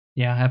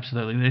 Yeah,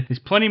 absolutely. There's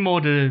plenty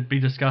more to be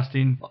discussed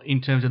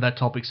in terms of that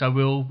topic. So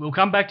we'll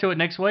come back to it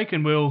next week,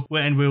 and we'll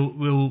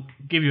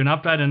give you an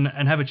update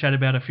and have a chat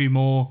about a few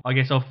more, I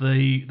guess, of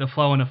the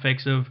flow and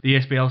effects of the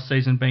SBL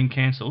season being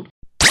cancelled.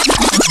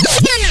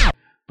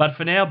 But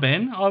for now,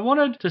 Ben, I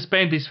wanted to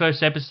spend this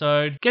first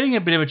episode getting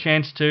a bit of a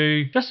chance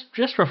to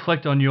just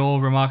reflect on your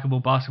remarkable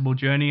basketball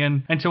journey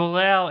and to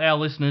allow our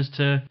listeners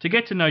to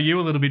get to know you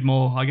a little bit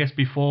more, I guess,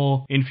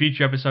 before in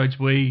future episodes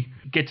we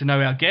get to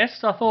know our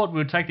guests. I thought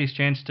we'd take this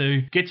chance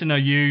to get to know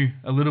you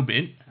a little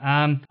bit.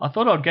 I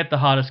thought I'd get the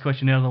hardest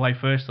question out of the way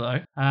first, though.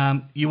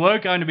 You were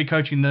going to be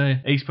coaching the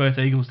East Perth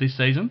Eagles this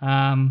season.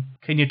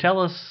 Can you tell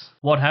us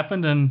what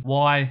happened and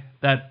why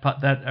that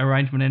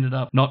arrangement ended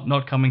up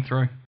not coming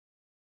through?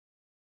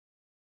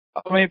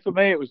 I mean, for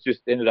me, it was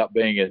just ended up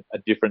being a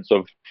difference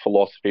of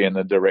philosophy and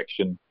the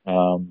direction.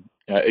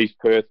 East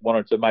Perth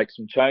wanted to make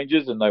some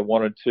changes, and they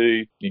wanted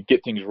to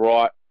get things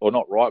right, or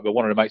not right, but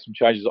wanted to make some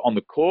changes on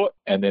the court.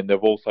 And then they've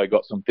also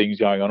got some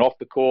things going on off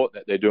the court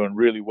that they're doing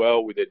really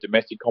well with their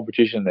domestic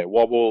competition, their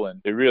wobble,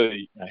 and they're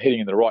really heading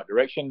in the right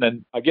direction.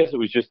 And I guess it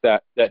was just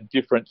that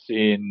difference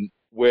in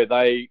where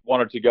they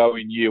wanted to go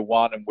in year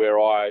one and where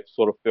I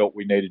sort of felt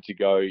we needed to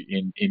go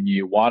in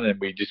year one. And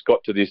we just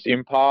got to this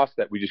impasse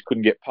that we just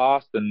couldn't get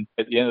past. And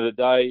at the end of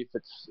the day,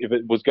 if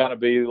it was going to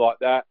be like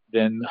that,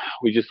 then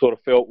we just sort of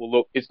felt, well,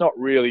 look, it's not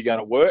really going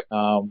to work.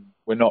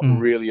 We're not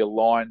really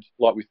aligned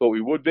like we thought we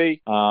would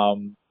be.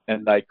 And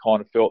they kind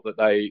of felt that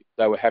they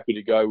were happy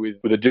to go with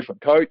a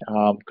different coach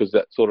because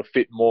that sort of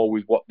fit more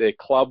with what their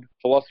club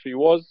philosophy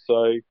was.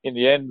 So in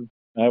the end,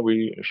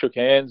 we shook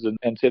hands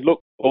and said,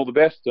 look, all the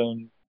best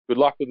and good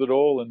luck with it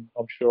all, and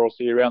I'm sure I'll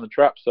see you around the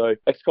trap. So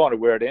that's kind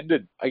of where it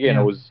ended. Again,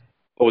 I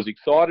was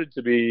excited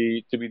to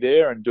be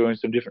there and doing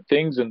some different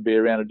things and be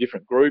around a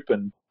different group,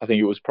 and I think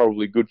it was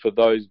probably good for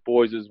those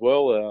boys as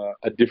well,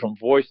 a different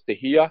voice to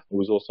hear. It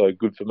was also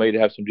good for me to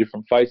have some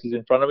different faces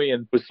in front of me,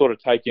 and was sort of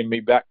taking me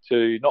back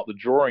to not the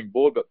drawing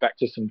board, but back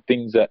to some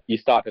things that you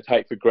start to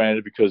take for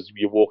granted because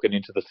you're walking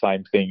into the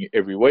same thing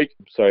every week.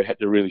 So I had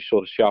to really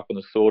sort of sharpen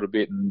the sword a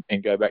bit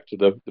and go back to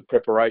the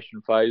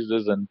preparation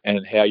phases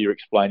and how you're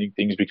explaining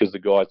things, because the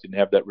guys didn't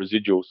have that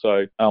residual.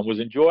 So was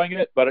enjoying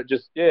it, but it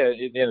just, at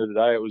the end of the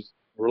day, it was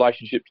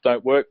relationships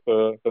don't work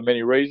for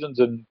many reasons,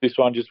 and this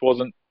one just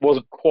wasn't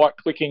quite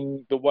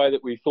clicking the way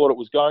that we thought it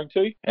was going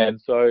to.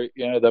 And so,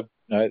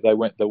 they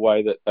went the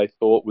way that they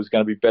thought was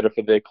going to be better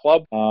for their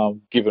club,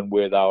 given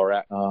where they were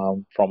at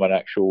from an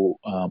actual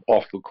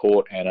off the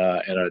court and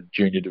a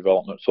junior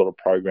development sort of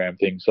program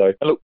thing. So,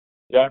 and look,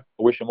 I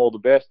wish them all the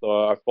best.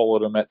 I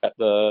followed them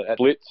at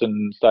Blitz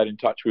and stayed in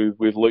touch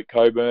with Luke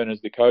Coburn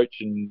as the coach,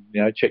 and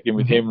checked in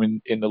with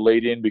him in the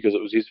lead-in because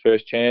it was his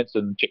first chance,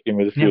 and checked in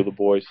with a few of the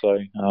boys. So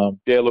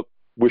look,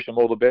 wish them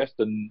all the best,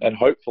 and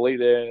hopefully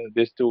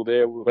they're still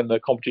there when the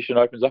competition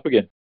opens up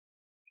again.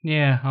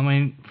 Yeah, I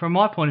mean, from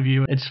my point of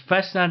view, it's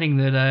fascinating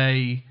that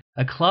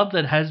a club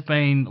that has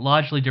been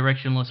largely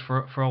directionless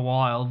for a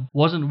while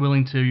wasn't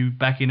willing to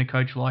back in a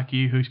coach like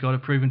you who's got a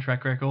proven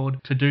track record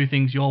to do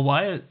things your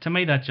way. To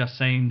me, that just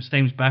seems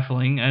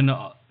baffling, and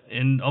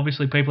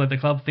obviously people at the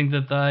club think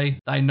that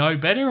they know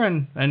better,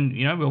 and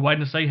we're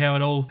waiting to see how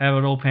it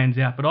all pans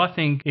out. But I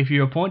think if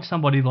you appoint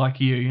somebody like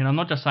you, and I'm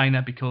not just saying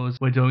that because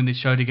we're doing this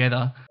show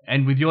together,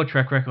 and with your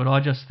track record,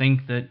 I just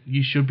think that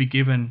you should be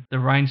given the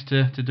reins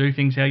to do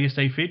things how you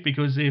see fit.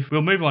 Because if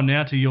we'll move on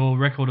now to your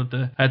record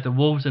at the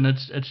Wolves, and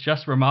it's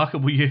just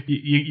remarkable.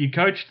 You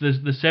coached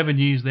the 7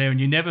 years there, and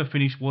you never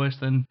finished worse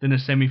than a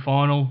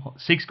semi-final,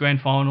 6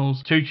 grand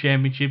finals, 2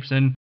 championships,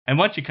 and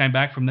once you came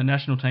back from the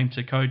national team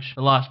to coach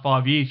the last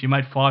 5 years, you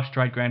made 5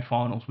 straight grand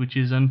finals, which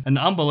is an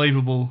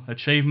unbelievable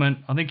achievement.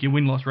 I think your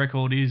win-loss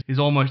record is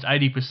almost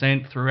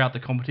 80% throughout the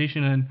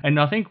competition. And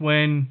I think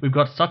when we've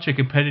got such a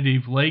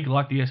competitive league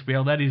like the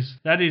SBL,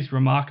 that is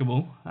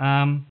remarkable.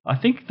 I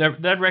think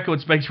that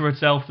record speaks for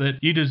itself, that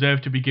you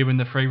deserve to be given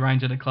the free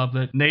range at a club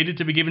that needed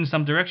to be given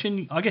some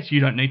direction. I guess you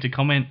don't need to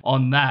comment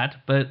on that,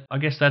 but I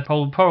guess that's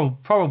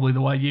probably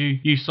the way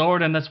you saw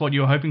it, and that's what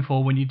you were hoping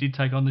for when you did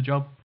take on the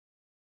job.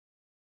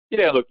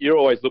 Yeah, look, you're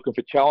always looking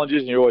for challenges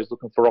and you're always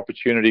looking for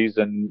opportunities,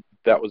 and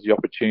that was the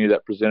opportunity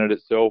that presented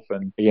itself.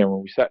 And again,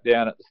 when we sat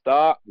down at the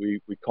start,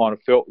 we kind of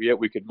felt,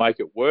 we could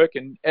make it work.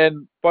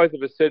 And both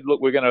of us said,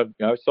 look, we're going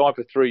to sign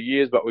for 3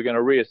 years, but we're going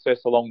to reassess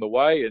along the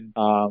way. And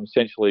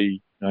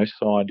essentially,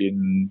 signed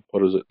in,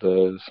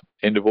 the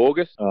end of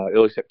August,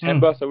 early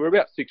September. So we're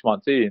about 6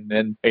 months in.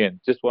 And again,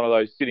 just one of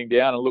those sitting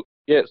down and look,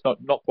 it's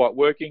not quite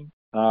working.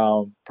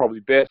 Probably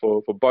best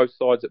for both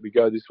sides that we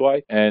go this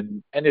way,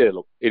 and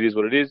look, it is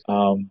what it is.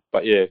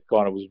 But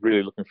kind of was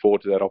really looking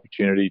forward to that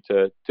opportunity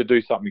to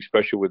do something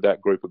special with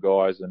that group of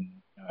guys. And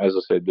as I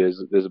said,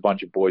 there's a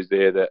bunch of boys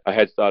there that I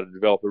had started to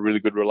develop a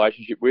really good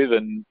relationship with,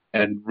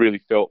 and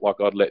really felt like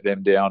I'd let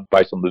them down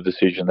based on the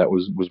decision that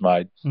was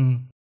made.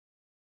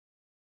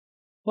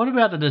 What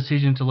about the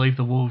decision to leave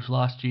the Wolves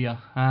last year?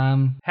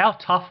 How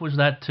tough was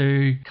that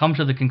to come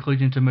to the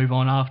conclusion to move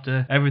on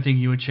after everything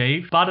you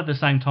achieved? But at the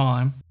same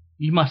time,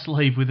 you must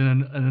leave with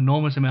an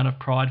enormous amount of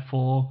pride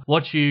for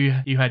what you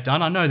had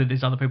done. I know that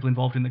there's other people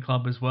involved in the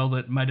club as well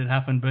that made it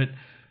happen, but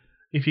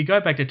if you go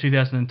back to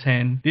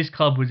 2010, this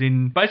club was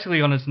basically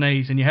on its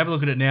knees, and you have a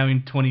look at it now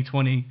in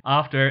 2020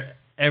 after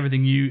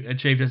everything you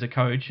achieved as a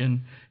coach,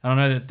 and I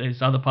know that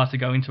there's other parts that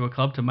go into a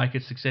club to make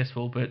it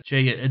successful, but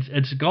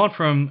it's gone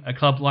from a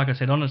club, like I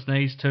said, on its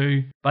knees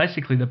to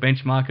basically the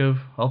benchmark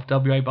of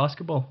WA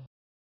basketball.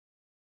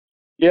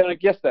 Yeah, and I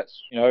guess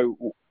that's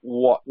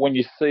when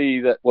you see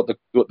that what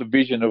the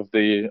vision of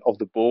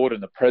the board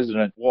and the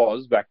president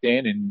was back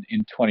then in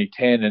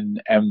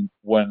 2010, and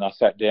when I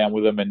sat down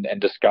with them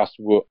and discussed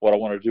what I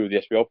wanted to do with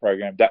the SBL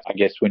program, that's, I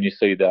guess, when you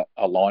see that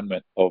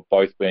alignment of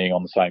both being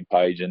on the same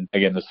page. And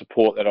again, the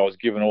support that I was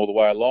given all the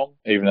way along,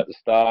 even at the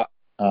start,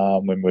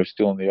 when we were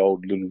still in the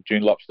old little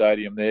Joondalup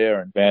Stadium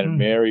there, and Van and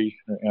Mary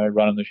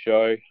running the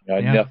show,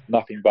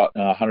 nothing but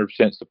 100%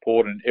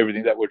 support and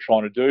everything that we're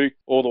trying to do,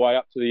 all the way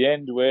up to the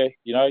end where,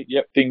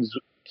 things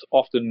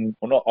often,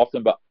 well, not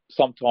often, but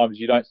sometimes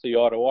you don't see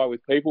eye to eye with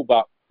people,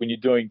 but when you're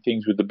doing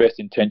things with the best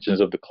intentions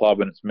of the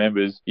club and its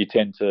members, you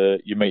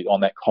meet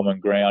on that common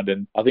ground.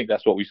 And I think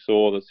that's what we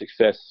saw, the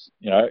success,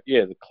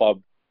 the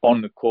club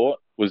on the court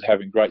was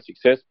having great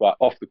success, but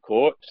off the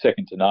court,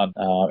 second to none,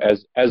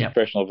 as a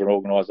professional of an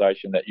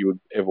organisation that you would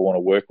ever want to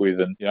work with.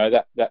 And,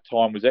 that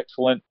time was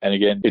excellent. And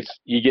again,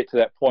 you get to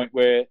that point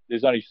where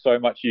there's only so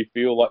much you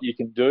feel like you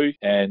can do,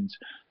 and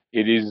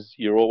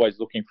you're always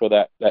looking for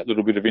that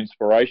little bit of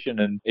inspiration,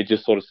 and it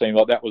just sort of seemed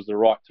like that was the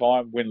right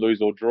time, win,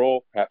 lose or draw.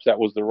 Perhaps that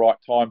was the right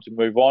time to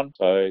move on.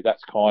 So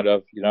that's kind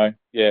of,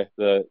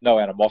 the no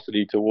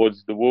animosity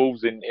towards the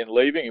Wolves in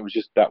leaving. It was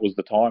just, that was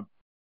the time.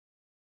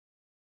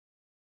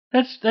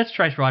 That's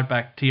traced right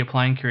back to your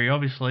playing career.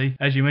 Obviously,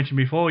 as you mentioned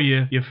before,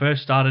 you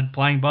first started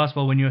playing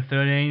basketball when you were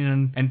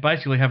 13 and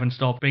basically haven't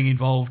stopped being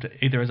involved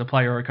either as a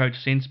player or a coach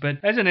since. But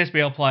as an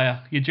SBL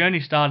player, your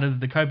journey started at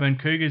the Coburn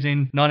Cougars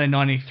in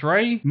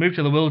 1993, moved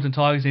to the Wilton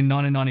Tigers in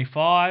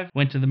 1995,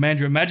 went to the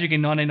Mandurah Magic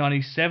in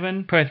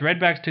 1997, Perth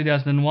Redbacks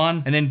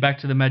 2001, and then back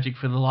to the Magic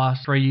for the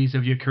last 3 years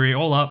of your career.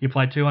 All up, you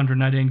played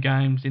 218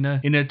 games in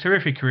a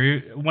terrific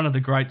career, one of the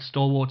great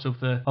stalwarts of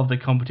the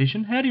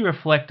competition. How do you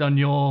reflect on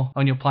your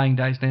playing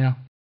days now?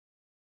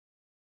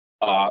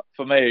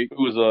 For me, it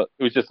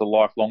was just a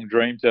lifelong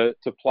dream to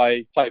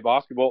play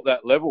basketball at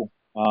that level.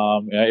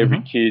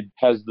 Every kid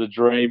has the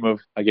dream of,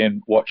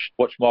 again, watch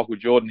Michael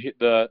Jordan hit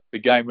the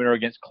game winner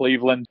against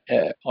Cleveland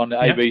on the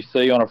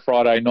ABC on a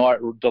Friday night,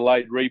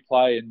 delayed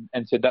replay,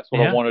 and said that's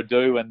what I want to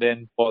do. And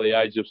then by the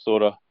age of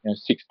sort of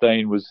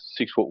 16, was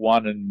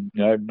 6'1" and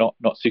not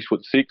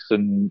 6'6",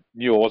 and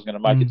knew I wasn't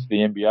going to make it to the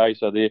NBA.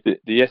 So the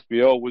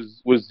SBL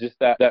was just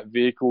that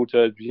vehicle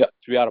to be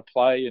able to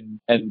play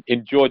and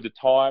enjoyed the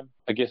time.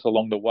 I guess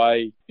along the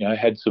way,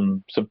 had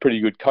some pretty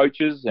good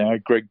coaches.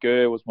 Greg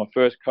Gurr was my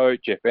first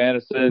coach, Jeff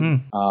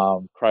Anderson,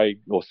 Craig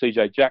or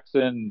CJ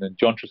Jackson, and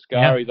John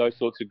Triscari. Those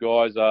sorts of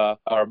guys are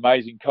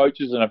amazing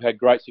coaches, and have had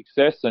great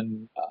success.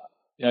 And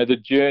the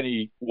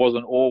journey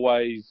wasn't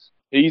always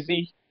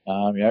easy.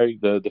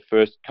 The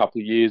first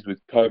couple of years with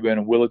Coburn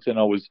and Willerton,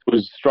 I was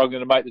struggling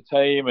to make the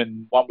team,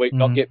 and one week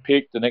not get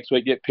picked, the next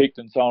week get picked,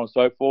 and so on and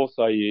so forth.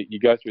 So you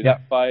go through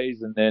that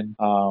phase, and then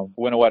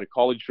went away to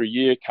college for a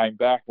year, came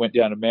back, went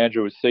down to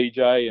Mandurah with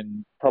CJ,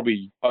 and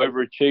probably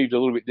overachieved a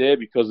little bit there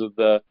because of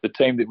the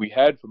team that we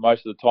had. For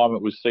most of the time,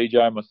 it was CJ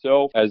and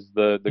myself as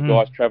the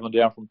guys travelling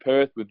down from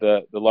Perth with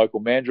the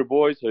local Mandurah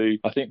boys, who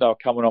I think they were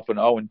coming off an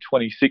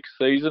 0-26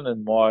 season,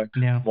 and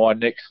my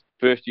next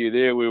first year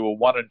there, we were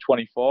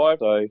 1-25.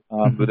 So,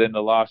 but then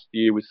the last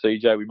year with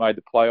CJ, we made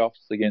the playoffs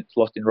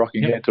lost in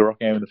Rockingham to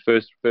Rockingham in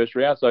the first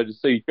round. So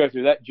to go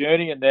through that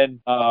journey, and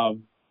then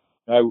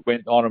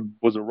went on and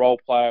was a role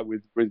player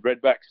with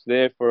Redbacks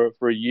there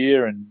for a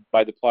year and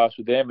made the playoffs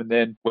with them, and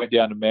then went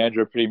down to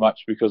Mandurah pretty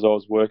much because I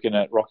was working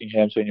at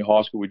Rockingham Senior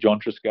High School with John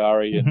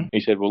Triscari, and he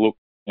said, well, look,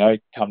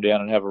 come down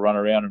and have a run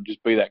around and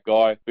just be that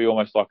guy, be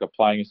almost like a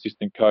playing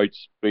assistant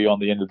coach, be on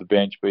the end of the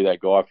bench, be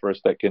that guy for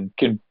us that can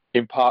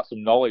impart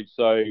some knowledge.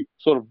 So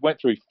sort of went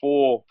through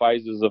 4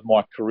 phases of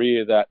my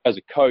career that as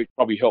a coach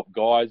probably helped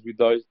guys with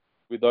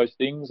those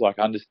things, like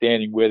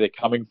understanding where they're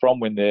coming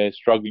from when they're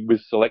struggling with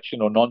selection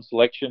or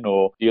non-selection,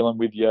 or dealing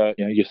with your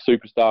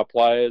superstar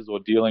players, or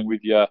dealing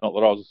with not that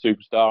I was a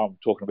superstar, I'm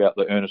talking about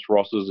the Ernest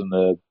Rosses and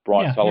the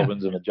Brian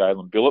Sullivans and the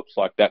Jalen Billups.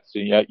 Like that's,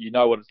 you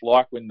know what it's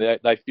like when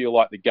they feel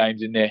like the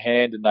game's in their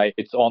hand and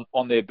it's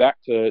on their back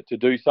to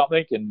do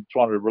something, and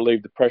trying to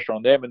relieve the pressure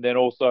on them. And then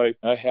also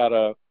how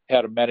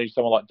to manage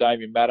someone like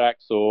Damien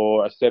Maddox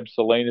or a Seb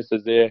Salinas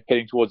as they're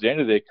heading towards the end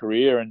of their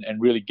career, and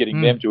really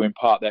getting them to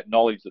impart that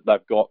knowledge that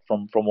they've got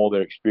from all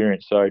their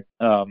experience. So,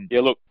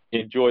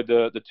 enjoyed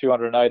the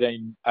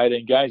 218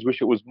 games.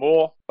 Wish it was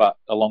more, but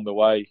along the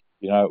way,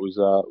 it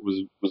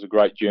was a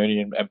great journey,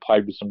 and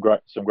played with some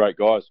great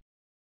guys.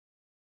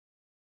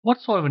 What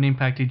sort of an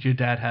impact did your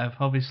dad have?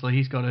 Obviously,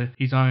 he's got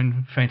his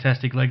own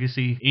fantastic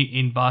legacy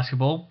in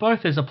basketball,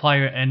 both as a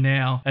player and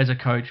now as a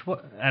coach.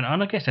 And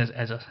I guess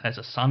as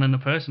a son and a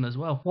person as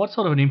well. What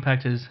sort of an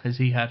impact has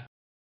he had?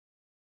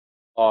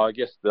 I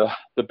guess the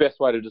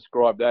best way to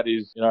describe that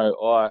is,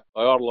 I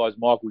idolised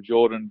Michael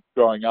Jordan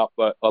growing up,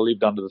 but I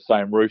lived under the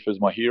same roof as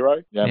my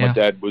hero. My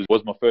dad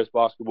was my first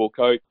basketball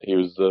coach. He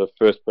was the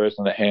first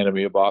person that handed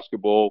me a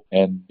basketball,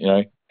 and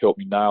helped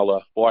me nail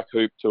a bike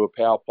hoop to a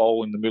power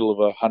pole in the middle of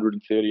a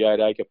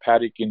 138-acre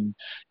paddock in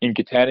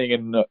Katanning,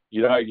 and he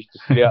used to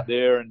sit out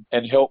there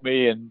and help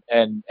me and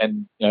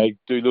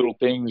do little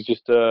things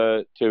just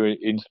to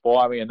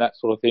inspire me and that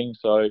sort of thing.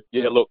 So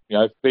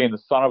being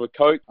the son of a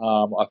coach,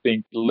 I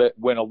think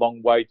went a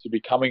long way to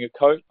becoming a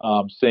coach.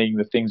 Seeing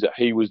the things that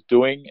he was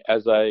doing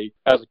as a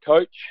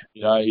coach,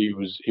 he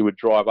would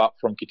drive up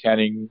from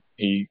Katanning.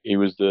 He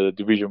was the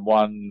Division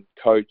 1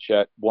 coach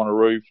at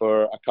Wanneroo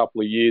for a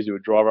couple of years. He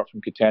would drive up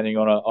from Katanning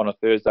on a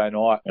Thursday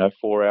night,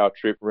 4-hour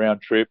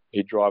round trip.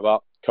 He'd drive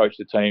up, coach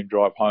the team,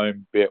 drive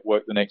home, be at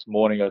work the next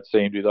morning. I'd see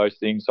him do those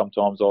things.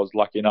 Sometimes I was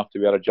lucky enough to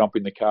be able to jump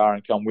in the car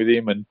and come with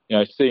him, and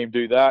see him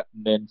do that,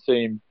 and then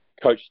see him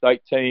coach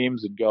state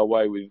teams and go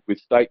away with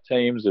state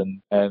teams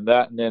and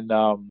that, and then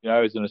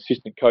as an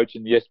assistant coach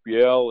in the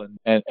SBL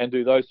and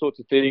do those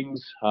sorts of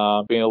things,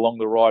 being along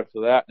the ride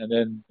for that. And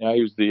then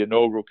he was the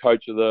inaugural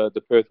coach of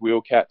the Perth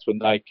Wheelcats when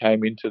they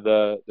came into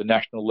the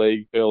National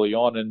League early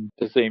on, and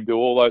to see him do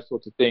all those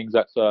sorts of things,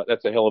 that's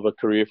a hell of a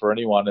career for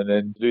anyone. And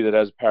then to do that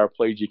as a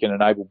paraplegic in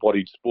an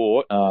able-bodied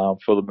sport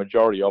for the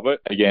majority of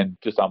it, again,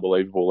 just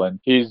unbelievable. And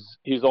his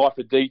eye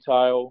for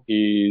detail,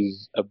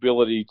 his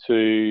ability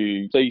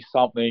to see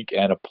something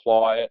and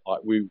apply it.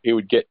 Like he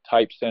would get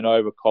tapes sent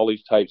over,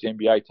 college tapes,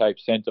 NBA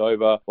tapes sent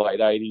over,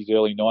 late 80s,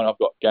 early 90s. I've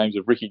got games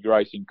of Ricky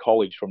Grace in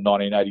college from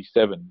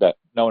 1987 that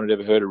no one had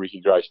ever heard of Ricky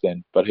Grace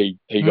then, but he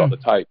got the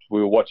tapes. We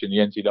were watching the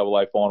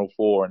NCAA Final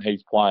Four and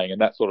he's playing and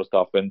that sort of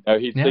stuff. And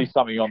he'd see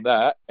something on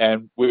that,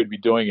 and we would be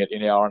doing it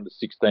in our under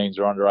 16s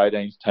or under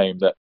 18s team,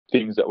 that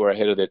things that were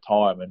ahead of their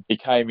time. And he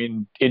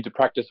came into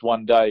practice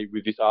one day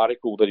with this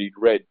article that he'd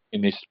read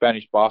in this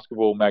Spanish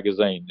basketball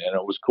magazine, and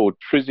it was called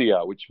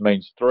Trizia, which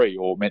means three,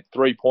 or meant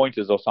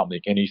 3-pointers or something.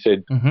 And he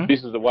said,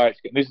 this is the way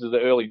this is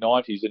the early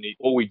 90s, and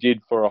all we did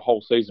for a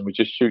whole season was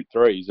just shoot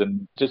threes,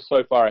 and just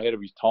so far ahead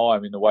of his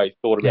time in the way he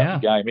thought about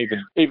the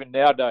game. Even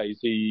nowadays,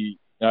 he,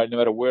 no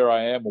matter where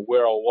I am or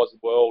where I was in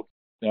the world,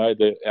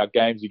 our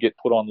games would get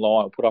put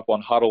online, put up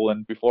on Huddle,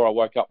 and before I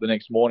woke up the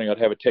next morning, I'd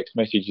have a text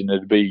message and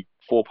it'd be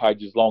 4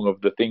 pages long of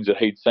the things that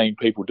he'd seen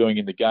people doing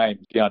in the game,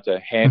 down to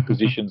hand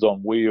positions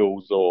on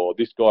wheels, or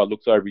this guy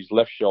looks over his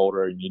left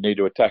shoulder and you need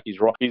to attack his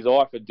right. His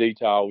eye for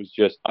detail was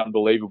just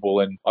unbelievable,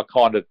 and I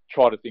kind of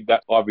try to think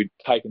that I've been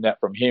taking that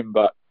from him,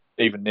 but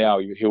even now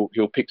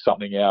he'll pick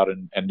something out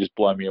and just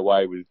blow me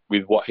away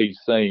with what he's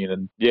seen.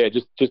 And yeah,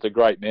 just a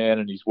great man,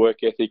 and his work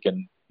ethic,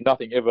 and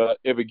nothing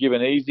ever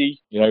given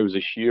easy. You know, he was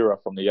a shearer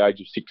from the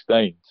age of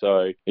 16,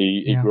 so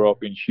he grew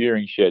up in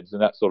shearing sheds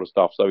and that sort of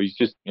stuff. So he's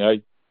just, you know,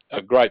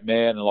 a great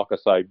man, and like I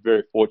say,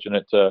 very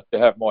fortunate to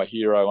have my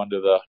hero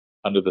under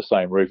the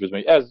same roof as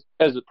me, as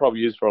it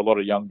probably is for a lot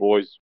of young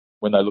boys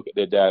when they look at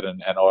their dad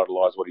and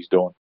idolise what he's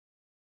doing.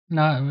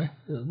 No,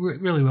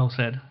 really well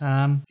said.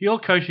 Your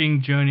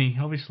coaching journey,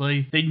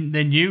 obviously,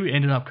 then you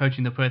ended up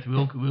coaching the Perth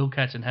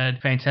Wildcats and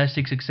had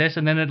fantastic success,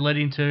 and then it led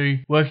into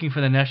working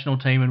for the national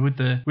team and with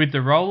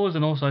the Rollers,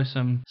 and also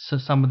some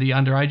of the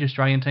underage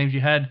Australian teams. You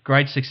had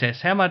great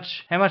success. How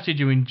much did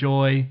you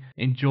enjoy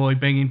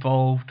being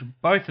involved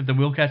both at the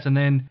Wildcats and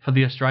then for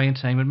the Australian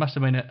team? It must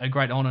have been a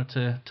great honour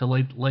to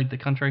lead the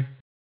country.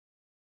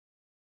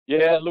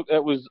 Yeah, look,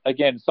 that was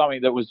again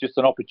something that was just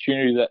an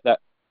opportunity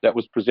that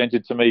was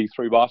presented to me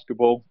through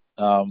basketball.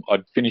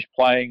 I'd finished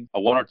playing. I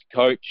wanted to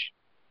coach.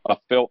 I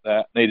felt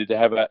that needed to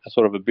have a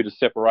sort of a bit of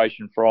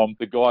separation from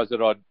the guys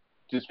that I'd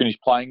just finished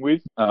playing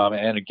with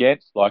and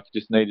against. Like,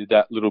 just needed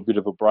that little bit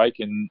of a break.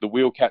 And the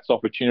Wildcats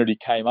opportunity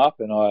came up,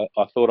 and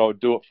I thought I would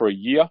do it for a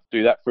year.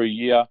 Do that for a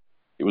year.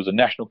 It was a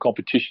national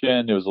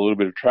competition. There was a little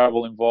bit of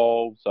travel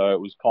involved, so it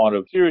was kind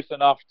of serious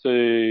enough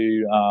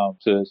to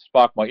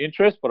spark my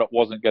interest, but it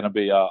wasn't going to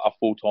be a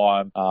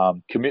full-time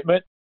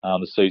commitment.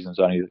 The season's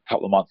only a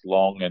couple of months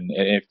long, and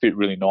it fit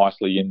really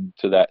nicely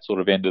into that sort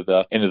of end of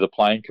the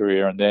playing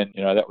career. And then,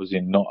 you know, that was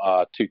in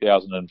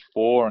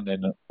 2004, and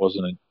then it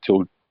wasn't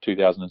until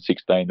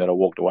 2016 that I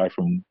walked away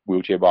from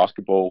wheelchair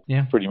basketball.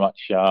 Yeah. Pretty much,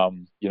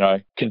 you know,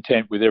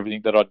 content with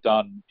everything that I'd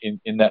done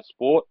in that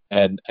sport,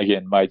 and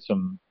again made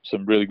some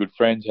really good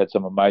friends, had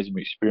some amazing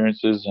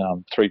experiences,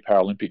 3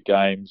 Paralympic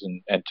Games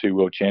and 2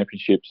 World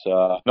Championships,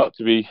 not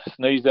to be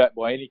sneezed at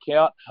by any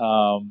count.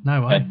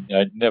 No way. And, you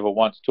know, never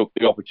once took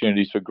the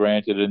opportunities for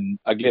granted. And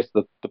I guess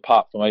the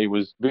part for me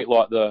was a bit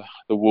like the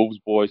Wolves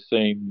boys,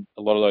 seeing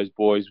a lot of those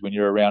boys when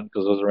you're around,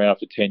 because I was around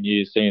for 10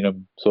 years, seeing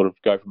them sort of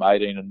go from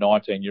 18 and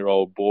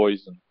 19-year-old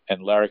boys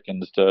and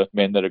larrikins to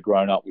men that are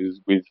grown up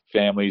with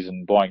families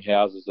and buying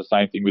houses. The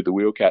same thing with the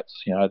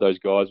Wildcats. You know, those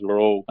guys were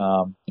all,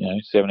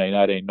 17,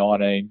 18,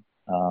 19.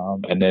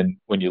 And then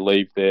when you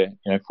leave, they're,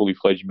 you know, fully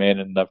fledged men,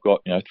 and they've got,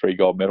 you know, 3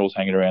 gold medals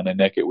hanging around their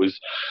neck. It was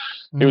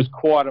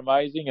quite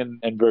amazing,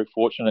 and very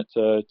fortunate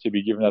to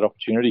be given that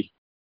opportunity.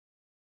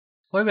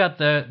 What about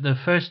the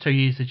first 2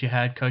 years that you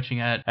had coaching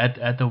at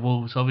the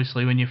Wolves?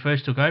 Obviously, when you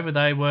first took over,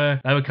 they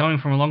were coming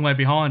from a long way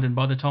behind, and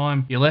by the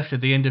time you left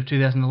at the end of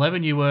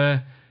 2011, you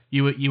were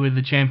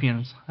the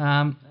champions.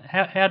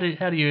 How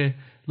do you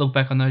look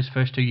back on those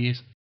first 2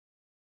 years?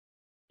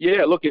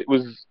 Yeah, look, it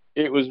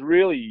was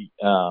really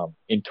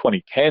in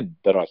 2010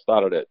 that I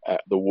started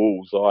at the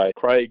Wolves.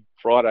 Craig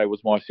Friday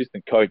was my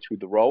assistant coach with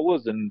the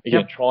Rollers, and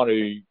again, trying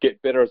to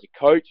get better as a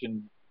coach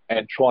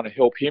and trying to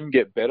help him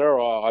get better.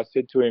 I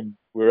said to him,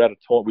 we were at a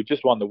tournament, we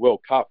just won the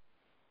World Cup.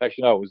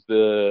 Actually, no, it was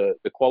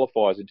the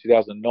qualifiers in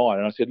 2009.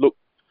 And I said, look,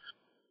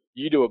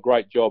 you do a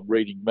great job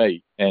reading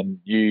me, and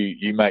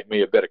you make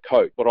me a better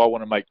coach, but I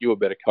want to make you a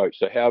better coach.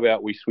 So how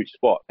about we switch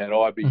spots, and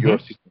I be your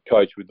assistant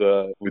coach with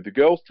the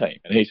girls team?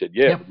 And he said,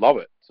 yeah, I'd love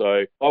it.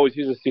 So I was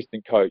his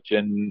assistant coach,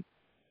 and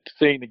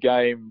seeing the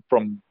game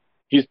from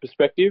his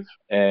perspective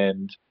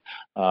and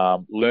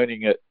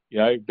learning it, you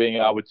know, being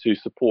able to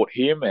support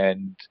him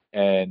and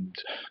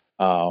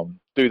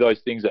do those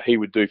things that he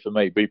would do for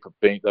me,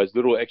 being those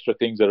little extra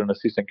things that an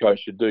assistant coach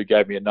should do,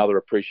 gave me another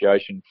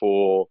appreciation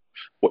for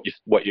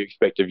what you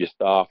expect of your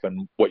staff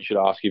and what you should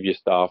ask of your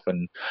staff.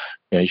 And,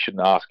 you know, you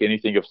shouldn't ask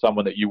anything of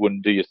someone that you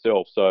wouldn't do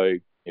yourself. So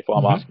if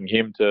I'm asking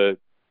him to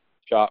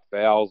chart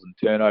fouls and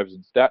turnovers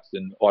and stats,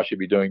 then I should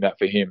be doing that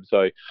for him.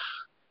 So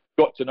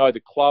got to know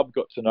the club,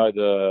 got to know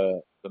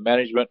the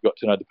management, got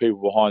to know the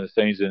people behind the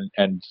scenes,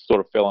 and sort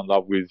of fell in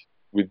love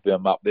with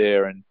them up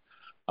there. And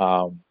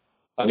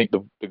I think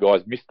the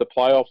guys missed the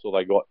playoffs, or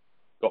they got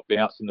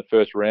bounced in the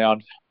first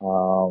round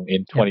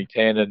in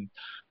 2010, and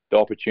the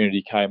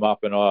opportunity came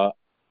up, and I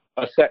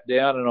sat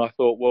down and I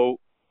thought, well,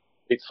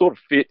 it sort of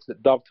fits,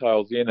 it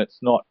dovetails in. It's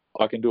not,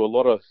 I can do a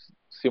lot of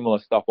similar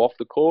stuff off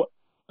the court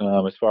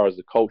as far as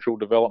the cultural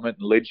development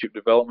and leadership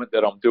development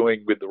that I'm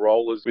doing with the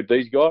Rollers with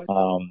these guys.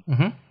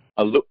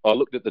 I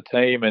looked at the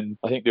team, and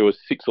I think there was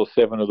 6 or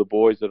 7 of the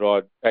boys that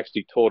I'd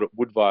actually taught at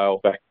Woodvale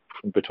back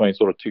between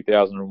sort of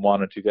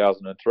 2001 and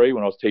 2003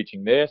 when I was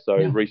teaching there. So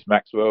Reece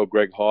Maxwell,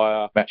 Greg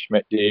Heyer, Matt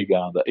Schmetdig,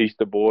 the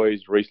Easter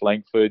boys, Reese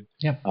Langford,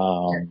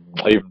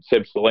 even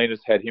Seb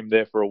Salinas, had him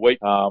there for a week.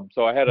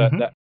 So I had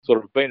that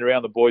sort of been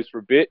around the boys for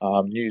a bit,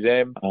 knew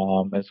them,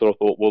 and sort of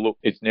thought, well, look,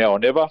 it's now or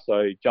never.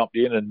 So jumped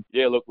in, and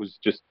was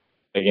just,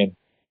 again,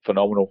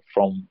 phenomenal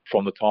from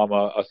the time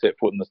I set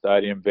foot in the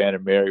stadium. Van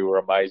and Mary were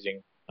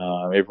amazing.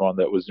 Everyone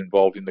that was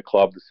involved in the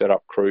club, the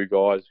setup crew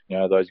guys,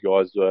 those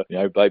guys were,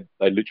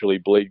 they literally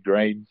bleed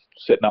green,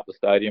 setting up the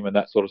stadium and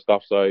that sort of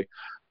stuff. So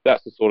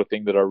that's the sort of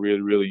thing that I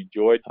really, really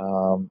enjoyed.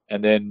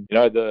 And then,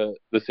 the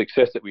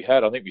success that we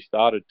had, I think we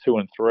started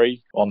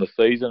 2-3 on the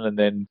season and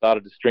then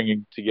started to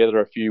stringing together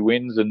a few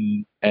wins.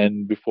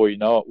 And before you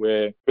know it,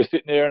 we're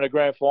sitting there in a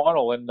grand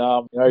final. And,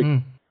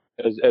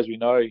 as we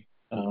know,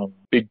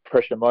 big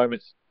pressure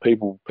moments,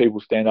 people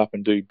stand up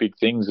and do big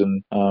things.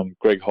 And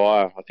Greg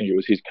Hire, I think it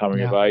was his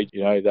coming of age,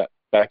 that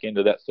back end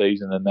of that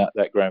season and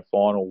that grand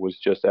final was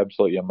just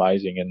absolutely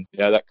amazing. And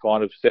that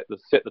kind of set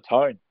the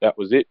tone. That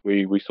was it.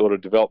 We sort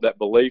of developed that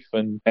belief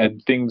and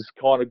things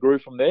kind of grew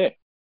from there.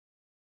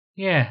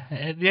 Yeah,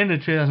 at the end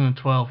of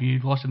 2012, you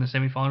lost in the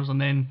semi-finals,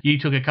 and then you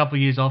took a couple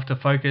of years off to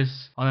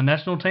focus on the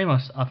national team.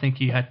 I think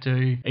you had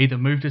to either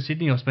move to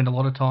Sydney or spend a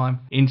lot of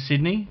time in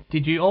Sydney.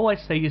 Did you always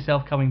see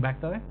yourself coming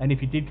back, though? And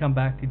if you did come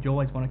back, did you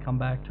always want to come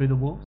back to the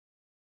Wolves?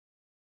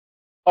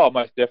 Oh,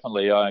 most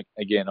definitely. I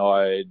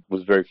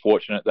was very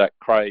fortunate that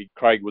Craig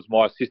was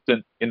my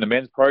assistant in the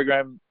men's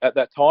program at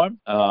that time,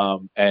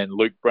 and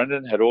Luke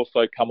Brendan had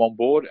also come on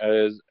board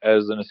as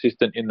an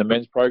assistant in the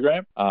men's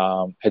program.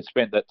 Had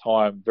spent that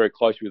time very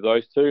close with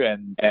those two,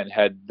 and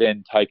had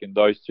then taken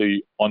those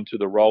two onto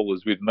the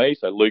rollers with me.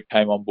 So Luke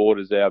came on board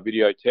as our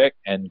video tech,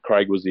 and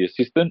Craig was the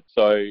assistant.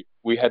 So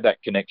we had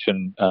that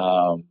connection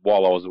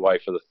while I was away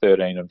for the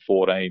 13 and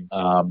 14,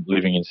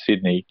 living in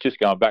Sydney. Just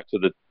going back to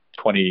the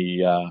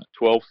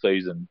 2012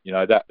 season,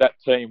 that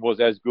team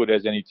was as good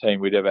as any team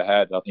we'd ever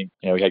had. I think,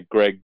 we had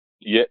Greg,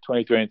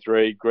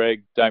 23-3,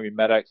 Greg, Damien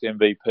Maddox,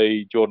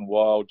 MVP, Jordan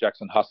Wild,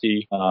 Jackson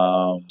Hussey,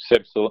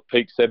 Seb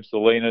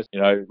Salinas,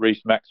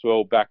 Reece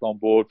Maxwell back on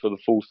board for the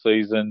full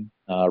season.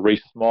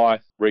 Reece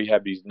Smythe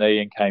rehabbed his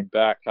knee and came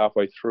back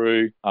halfway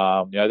through.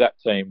 That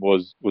team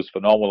was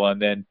phenomenal.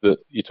 And then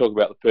you talk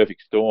about the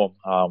perfect storm.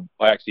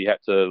 I actually had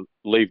to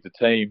leave the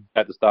team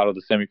at the start of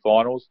the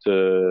semi-finals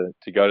to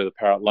go to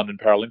the London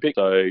Paralympics.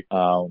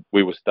 So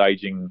we were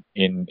staging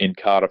in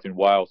Cardiff in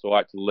Wales. So I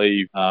had to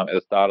leave at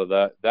the start of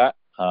that.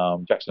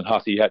 Jackson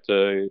Hussey had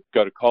to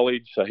go to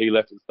college, so he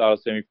left at the start of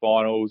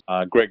semi-finals.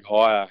 Greg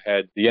Hire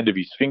had the end of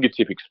his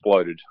fingertip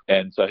exploded,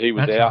 and so he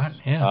was out. Right,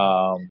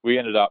 yeah. We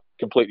ended up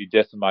completely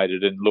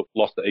decimated and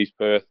lost to East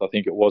Perth, I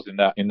think it was, in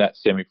that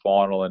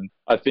semi-final. And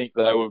I think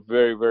they were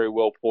very, very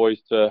well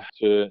poised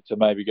to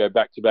maybe go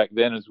back-to-back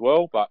then as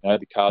well. But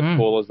the cards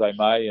fall as they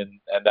may, and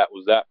that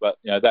was that. But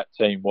that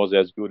team was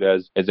as good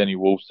as any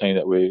Wolves team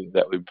that we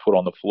put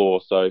on the floor.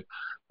 So,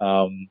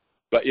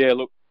 but yeah,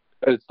 look,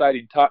 I stayed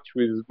in touch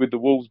with the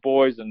Wolves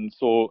boys and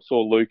saw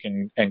Luke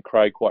and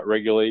Craig quite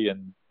regularly,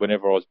 and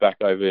whenever I was back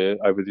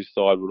over this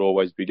side, would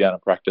always be down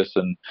at practice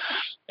and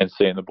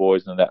seeing the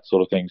boys and that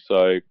sort of thing.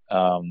 So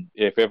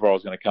if ever I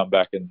was going to come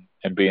back and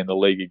be in the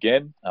league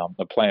again,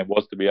 the plan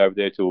was to be over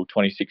there till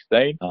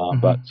 2016,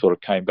 but sort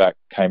of came back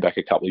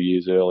a couple of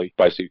years early,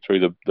 basically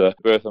through the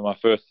birth of my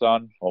first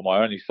son, or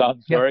my only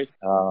son, sorry.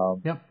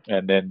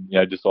 And then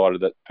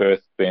decided that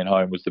Perth being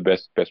home was the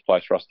best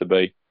place for us to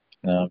be.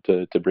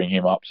 To bring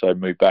him up, so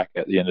moved back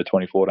at the end of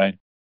 2014.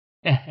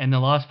 Yeah, and the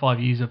last 5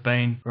 years have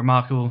been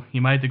remarkable.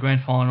 You made the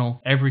grand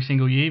final every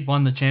single year,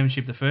 won the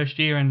championship the first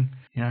year, and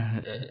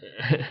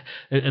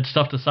it's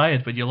tough to say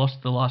it, but you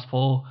lost the last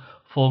four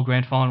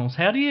grand finals.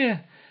 How do you?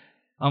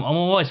 I'm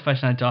always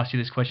fascinated to ask you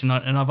this question,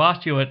 and I've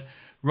asked you it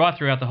right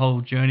throughout the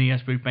whole journey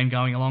as we've been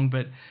going along.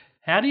 But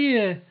how do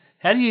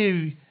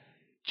you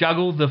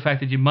juggle the fact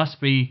that you must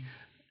be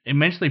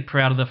immensely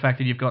proud of the fact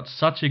that you've got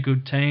such a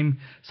good team,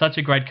 such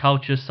a great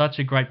culture, such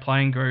a great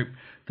playing group,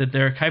 that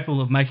they're capable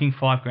of making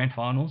 5 grand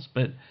finals,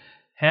 but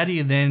how do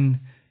you then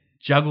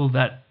juggle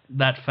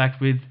that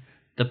fact with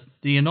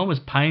the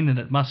enormous pain that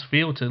it must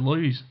feel to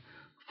lose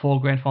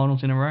 4 grand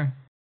finals in a row?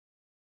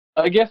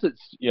 I guess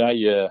it's,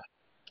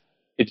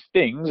 it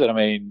stings. And I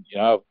mean,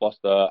 I've lost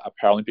a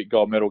Paralympic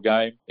gold medal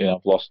game.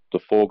 I've lost the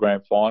 4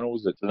 grand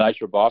finals. It's the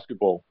nature of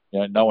basketball.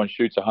 No one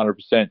shoots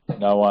 100%.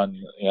 No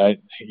one,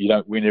 you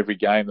don't win every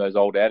game, those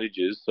old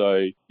adages.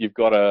 So you've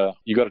got to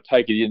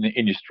take it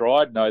in your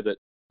stride. Know that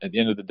at the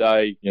end of the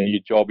day,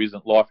 your job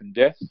isn't life and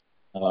death.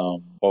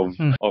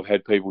 I've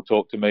had people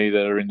talk to me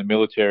that are in the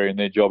military and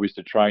their job is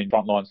to train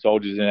frontline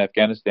soldiers in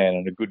Afghanistan,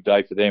 and a good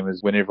day for them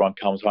is when everyone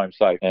comes home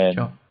safe. And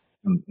sure.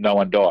 No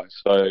one dies.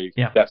 So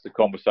that's the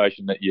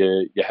conversation that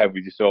you have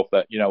with yourself,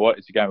 that,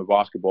 it's a game of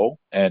basketball,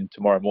 and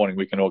tomorrow morning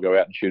we can all go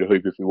out and shoot a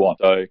hoop if we want.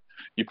 So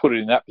you put it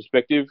in that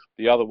perspective.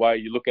 The other way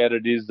you look at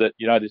it is that,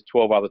 there's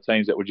 12 other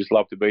teams that would just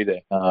love to be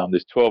there.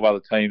 There's 12 other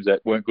teams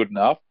that weren't good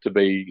enough to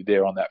be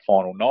there on that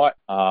final night.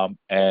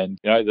 And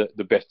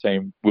the best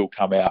team will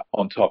come out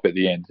on top at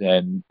the end.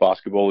 And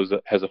basketball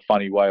has a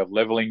funny way of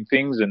leveling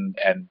things, and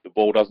the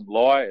ball doesn't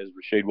lie, as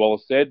Rasheed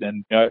Wallace said.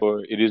 And,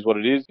 it is what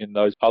it is. In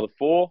those other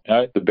 4,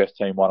 the best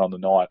team won on the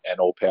night,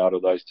 and all power to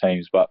those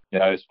teams. But,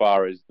 as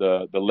far as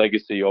the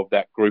legacy of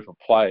that group of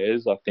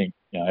players, I think,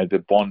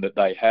 the bond that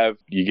they have,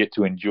 you get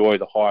to enjoy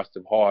the highest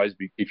of highs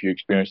if you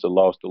experience the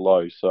lowest of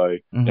lows. So,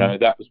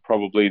 that was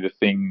probably the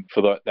thing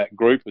for that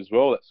group as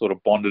well, that sort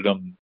of bonded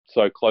them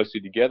so closely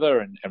together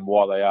and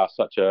why they are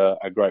such a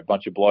great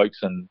bunch of blokes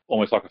and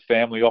almost like a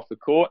family off the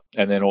court.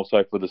 And then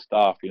also for the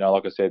staff,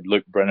 like I said,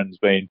 Luke Brennan's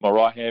been my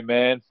right-hand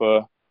man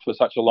for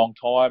such a long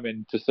time,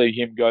 and to see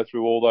him go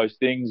through all those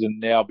things and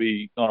now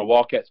be on a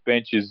Wildcats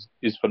bench is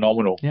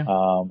phenomenal. Yeah.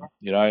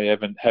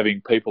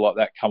 Having people like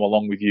that come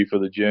along with you for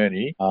the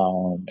journey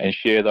and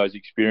share those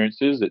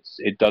experiences,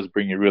 it does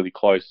bring you really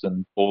close.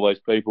 And all those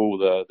people,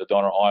 the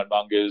Donna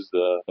Ironmongers,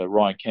 the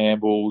Ryan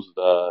Campbells,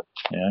 the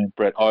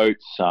Brett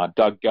Oates,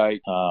 Doug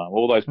Gate,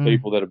 all those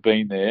people that have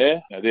been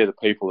there, they're the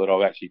people that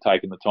I've actually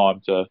taken the time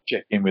to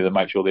check in with and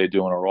make sure they're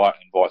doing all right,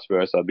 and vice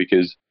versa,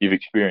 because you've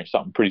experienced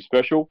something pretty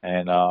special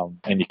and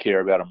you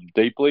care about them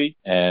deeply,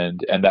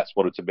 and that's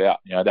what it's about.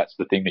 That's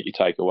the thing that you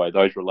take away,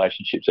 those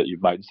relationships that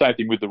you've made. And same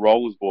thing with the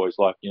Rollers boys,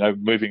 like,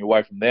 moving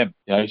away from them,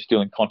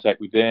 still in contact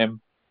with them,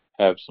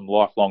 have some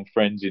lifelong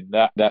friends in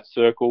that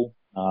circle,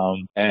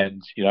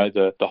 and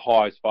the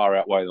highs far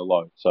outweigh the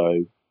low.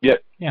 So yeah,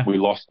 we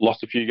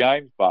lost a few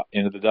games, but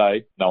end of the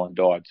day, no one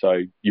died.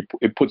 So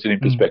it puts it in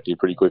perspective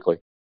pretty quickly.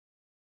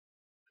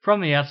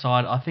 From the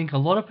outside, I think a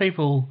lot of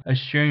people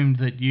assumed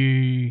that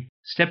you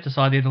stepped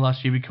aside the end of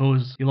last year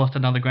because you lost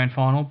another grand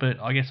final, but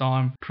I guess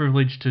I'm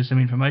privileged to some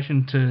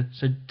information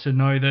to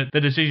know that the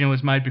decision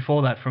was made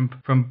before that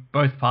from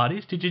both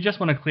parties. Did you just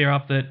want to clear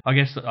up that I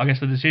guess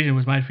the decision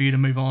was made for you to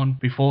move on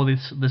before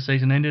the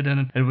season ended,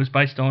 and it was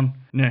based on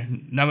no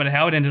matter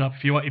how it ended up,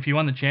 if you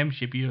won the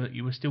championship,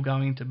 you were still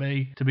going to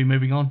be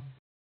moving on?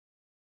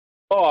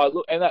 Oh,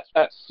 look, and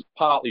that's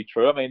partly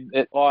true. I mean,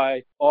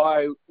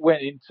 I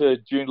went into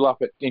Joondalup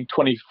in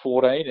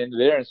 2014 into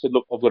there and said,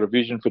 look, I've got a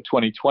vision for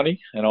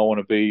 2020, and I want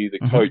to be the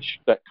coach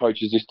that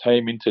coaches this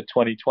team into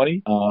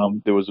 2020.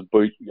 There was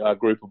a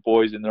group of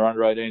boys in their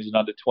under 18s and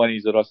under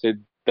 20s that I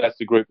said, that's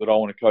the group that I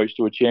want to coach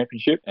to a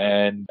championship.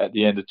 And at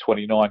the end of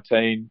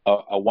 2019,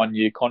 a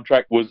one-year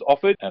contract was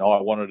offered, and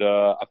I wanted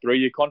a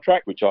 3-year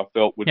contract, which I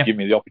felt would give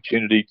me the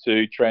opportunity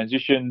to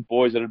transition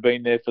boys that had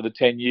been there for the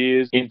 10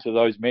 years into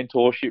those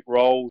mentorship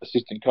roles,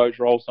 assistant coach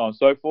roles, so on and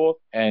so forth,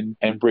 and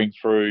bring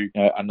through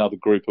another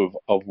group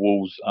of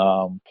Wolves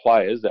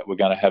players that were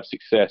going to have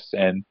success.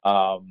 And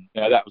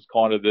that was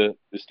kind of the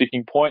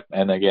sticking point.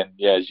 And again,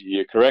 as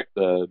you're correct,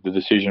 the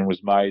decision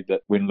was made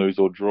that win, lose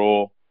or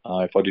draw,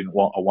 if I didn't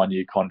want a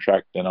one-year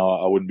contract, then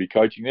I wouldn't be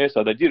coaching there.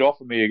 So they did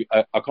offer me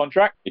a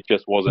contract. It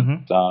just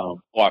wasn't.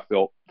 I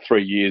felt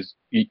 3 years.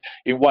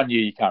 In 1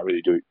 year, you can't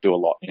really do a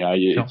lot.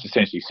 It's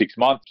essentially 6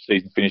 months.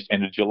 Season finished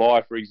end of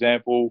July, for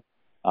example.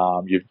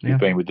 You've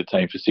been with the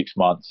team for 6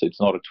 months. It's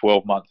not a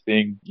 12-month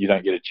thing. You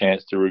don't get a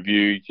chance to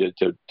review,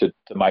 to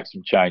make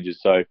some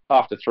changes. So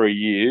after 3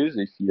 years,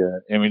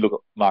 and we look at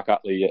Mark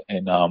Utley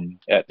and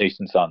at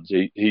Eastern Suns,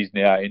 he's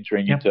now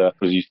entering into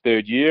his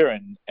 3rd year,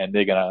 and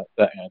they're gonna.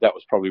 That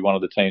was probably one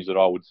of the teams that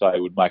I would say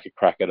would make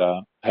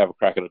have a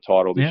crack at a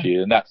title this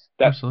year, and that's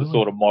the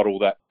sort of model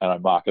that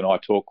Mark and I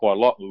talk quite a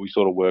lot. We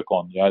sort of work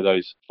on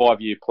those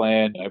 5-year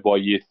plan. By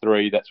year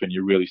 3, that's when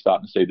you're really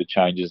starting to see the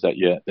changes that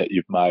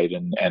you've made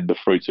and the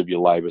fruits of your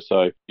labour.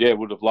 So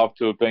would have loved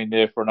to have been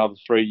there for another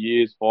 3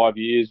 years, 5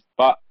 years,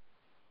 but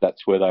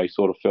that's where they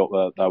sort of felt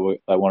that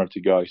they wanted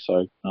to go.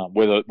 So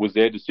whether it was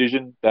their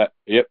decision that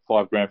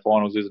 5 grand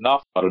finals is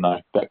enough, I don't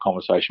know. That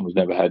conversation was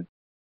never had.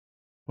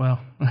 Well,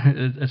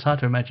 it's hard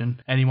to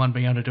imagine anyone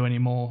being able to do any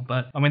more.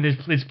 But, I mean,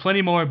 there's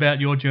plenty more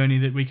about your journey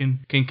that we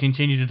can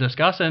continue to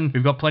discuss, and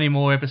we've got plenty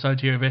more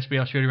episodes here of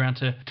SBL Shoot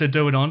Around to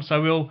do it on.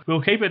 So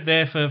we'll keep it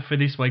there for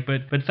this week.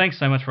 But thanks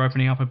so much for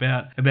opening up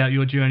about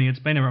your journey. It's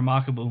been a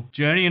remarkable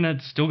journey, and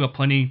it's still got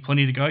plenty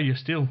to go. You're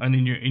still only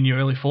in your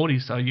early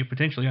 40s, so you're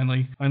potentially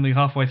only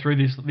halfway through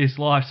this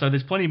life. So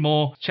there's plenty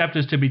more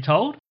chapters to be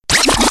told.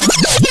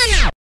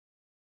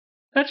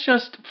 Let's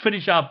just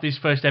finish up this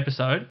first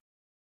episode.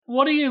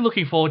 What are you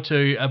looking forward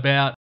to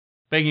about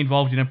being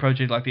involved in a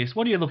project like this?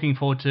 What are you looking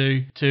forward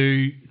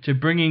to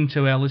bringing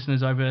to our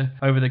listeners over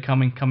the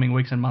coming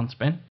weeks and months,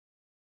 Ben?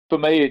 For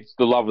me, it's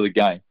the love of the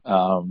game.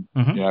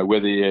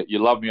 Whether you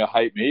love me or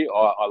hate me,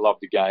 I love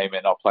the game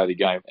and I play the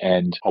game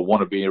and I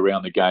want to be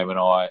around the game, and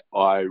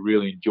I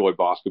really enjoy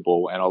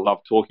basketball and I love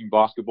talking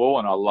basketball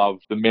and I love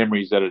the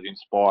memories that it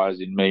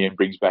inspires in me and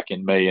brings back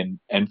in me.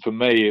 And for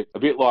me, a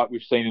bit like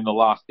we've seen in The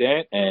Last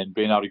Dance and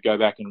being able to go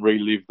back and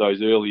relive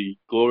those early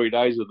glory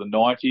days of the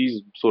 90s,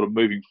 sort of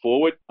moving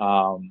forward.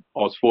 I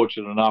was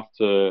fortunate enough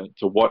to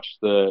watch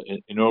the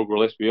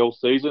inaugural SBL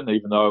season,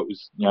 even though it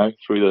was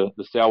through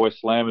the Southwest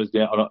Slammers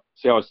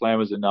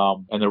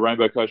and the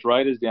Rainbow Coast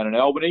Raiders down in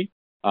Albany.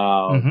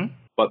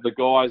 But the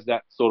guys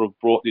that sort of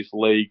brought this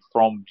league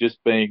from just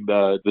being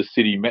the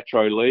city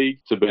metro league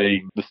to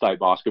being the state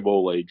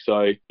basketball league.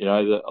 So,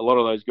 a lot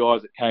of those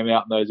guys that came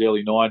out in those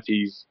early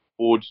 90s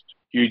forged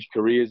huge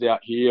careers out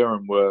here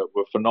and were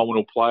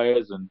phenomenal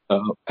players and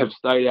have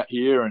stayed out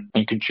here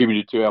and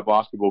contributed to our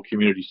basketball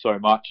community so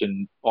much.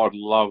 And I'd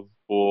love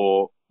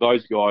for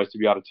those guys to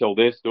be able to tell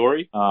their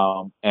story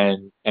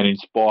and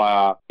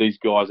inspire these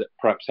guys that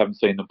perhaps haven't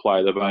seen them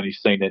play. They've only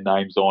seen their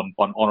names on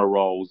honour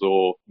rolls,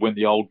 or when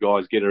the old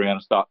guys get around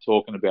and start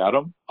talking about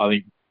them. I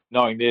think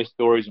knowing their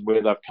stories and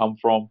where they've come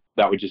from,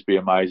 that would just be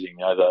amazing.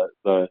 You know,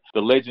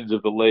 the legends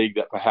of the league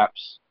that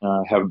perhaps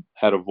haven't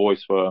had a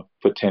voice for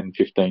 10,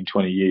 15,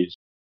 20 years.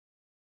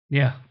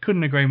 Yeah,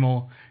 couldn't agree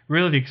more.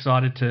 Really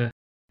excited to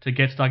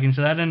get stuck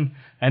into that, and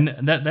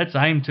that's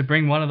aimed to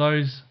bring one of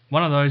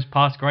those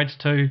past greats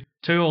to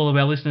all of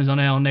our listeners on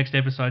our next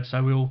episode.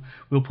 So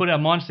we'll put our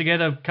minds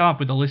together, come up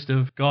with a list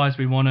of guys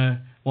we want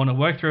to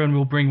work through, and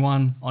we'll bring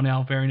one on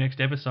our very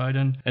next episode,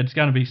 and it's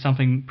going to be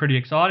something pretty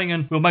exciting,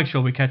 and we'll make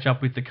sure we catch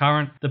up with the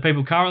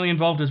people currently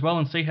involved as well,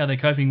 and see how they're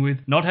coping with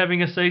not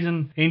having a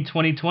season in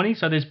 2020.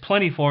 So there's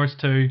plenty for us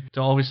to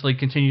obviously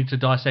continue to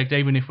dissect,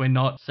 even if we're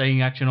not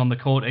seeing action on the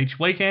court each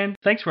weekend.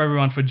 Thanks for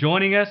everyone for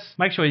joining us.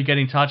 Make sure you get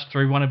in touch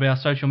through one of our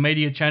social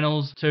media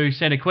channels to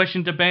send a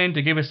question to Ben,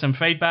 to give us some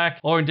feedback,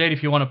 or indeed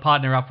if you want to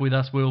partner up with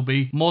us, we'll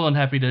be more than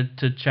happy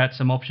to chat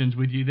some options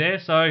with you there.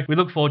 So we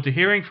look forward to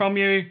hearing from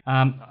you.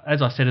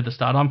 As I said at the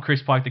start, I'm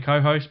Chris Pike, the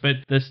co-host, but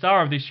the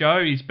star of this show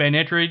is Ben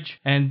Ettridge,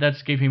 and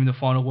let's give him the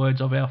final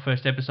words of our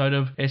first episode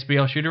of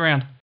SBL Shoot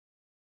Around.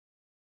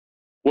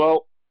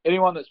 Well,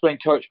 anyone that's been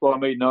coached by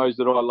me knows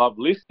that I love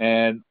lists,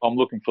 and I'm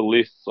looking for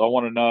lists. I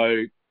want to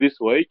know this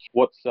week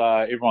what's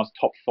everyone's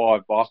top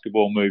 5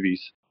 basketball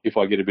movies. If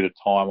I get a bit of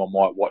time, I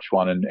might watch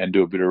one and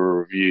do a bit of a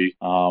review,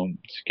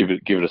 just give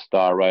it a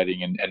star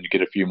rating and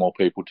get a few more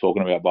people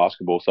talking about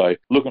basketball. So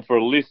looking for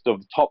a list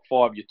of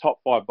your top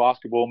five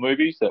basketball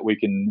movies that we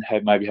can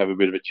maybe have a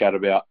bit of a chat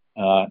about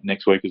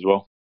next week as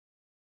well.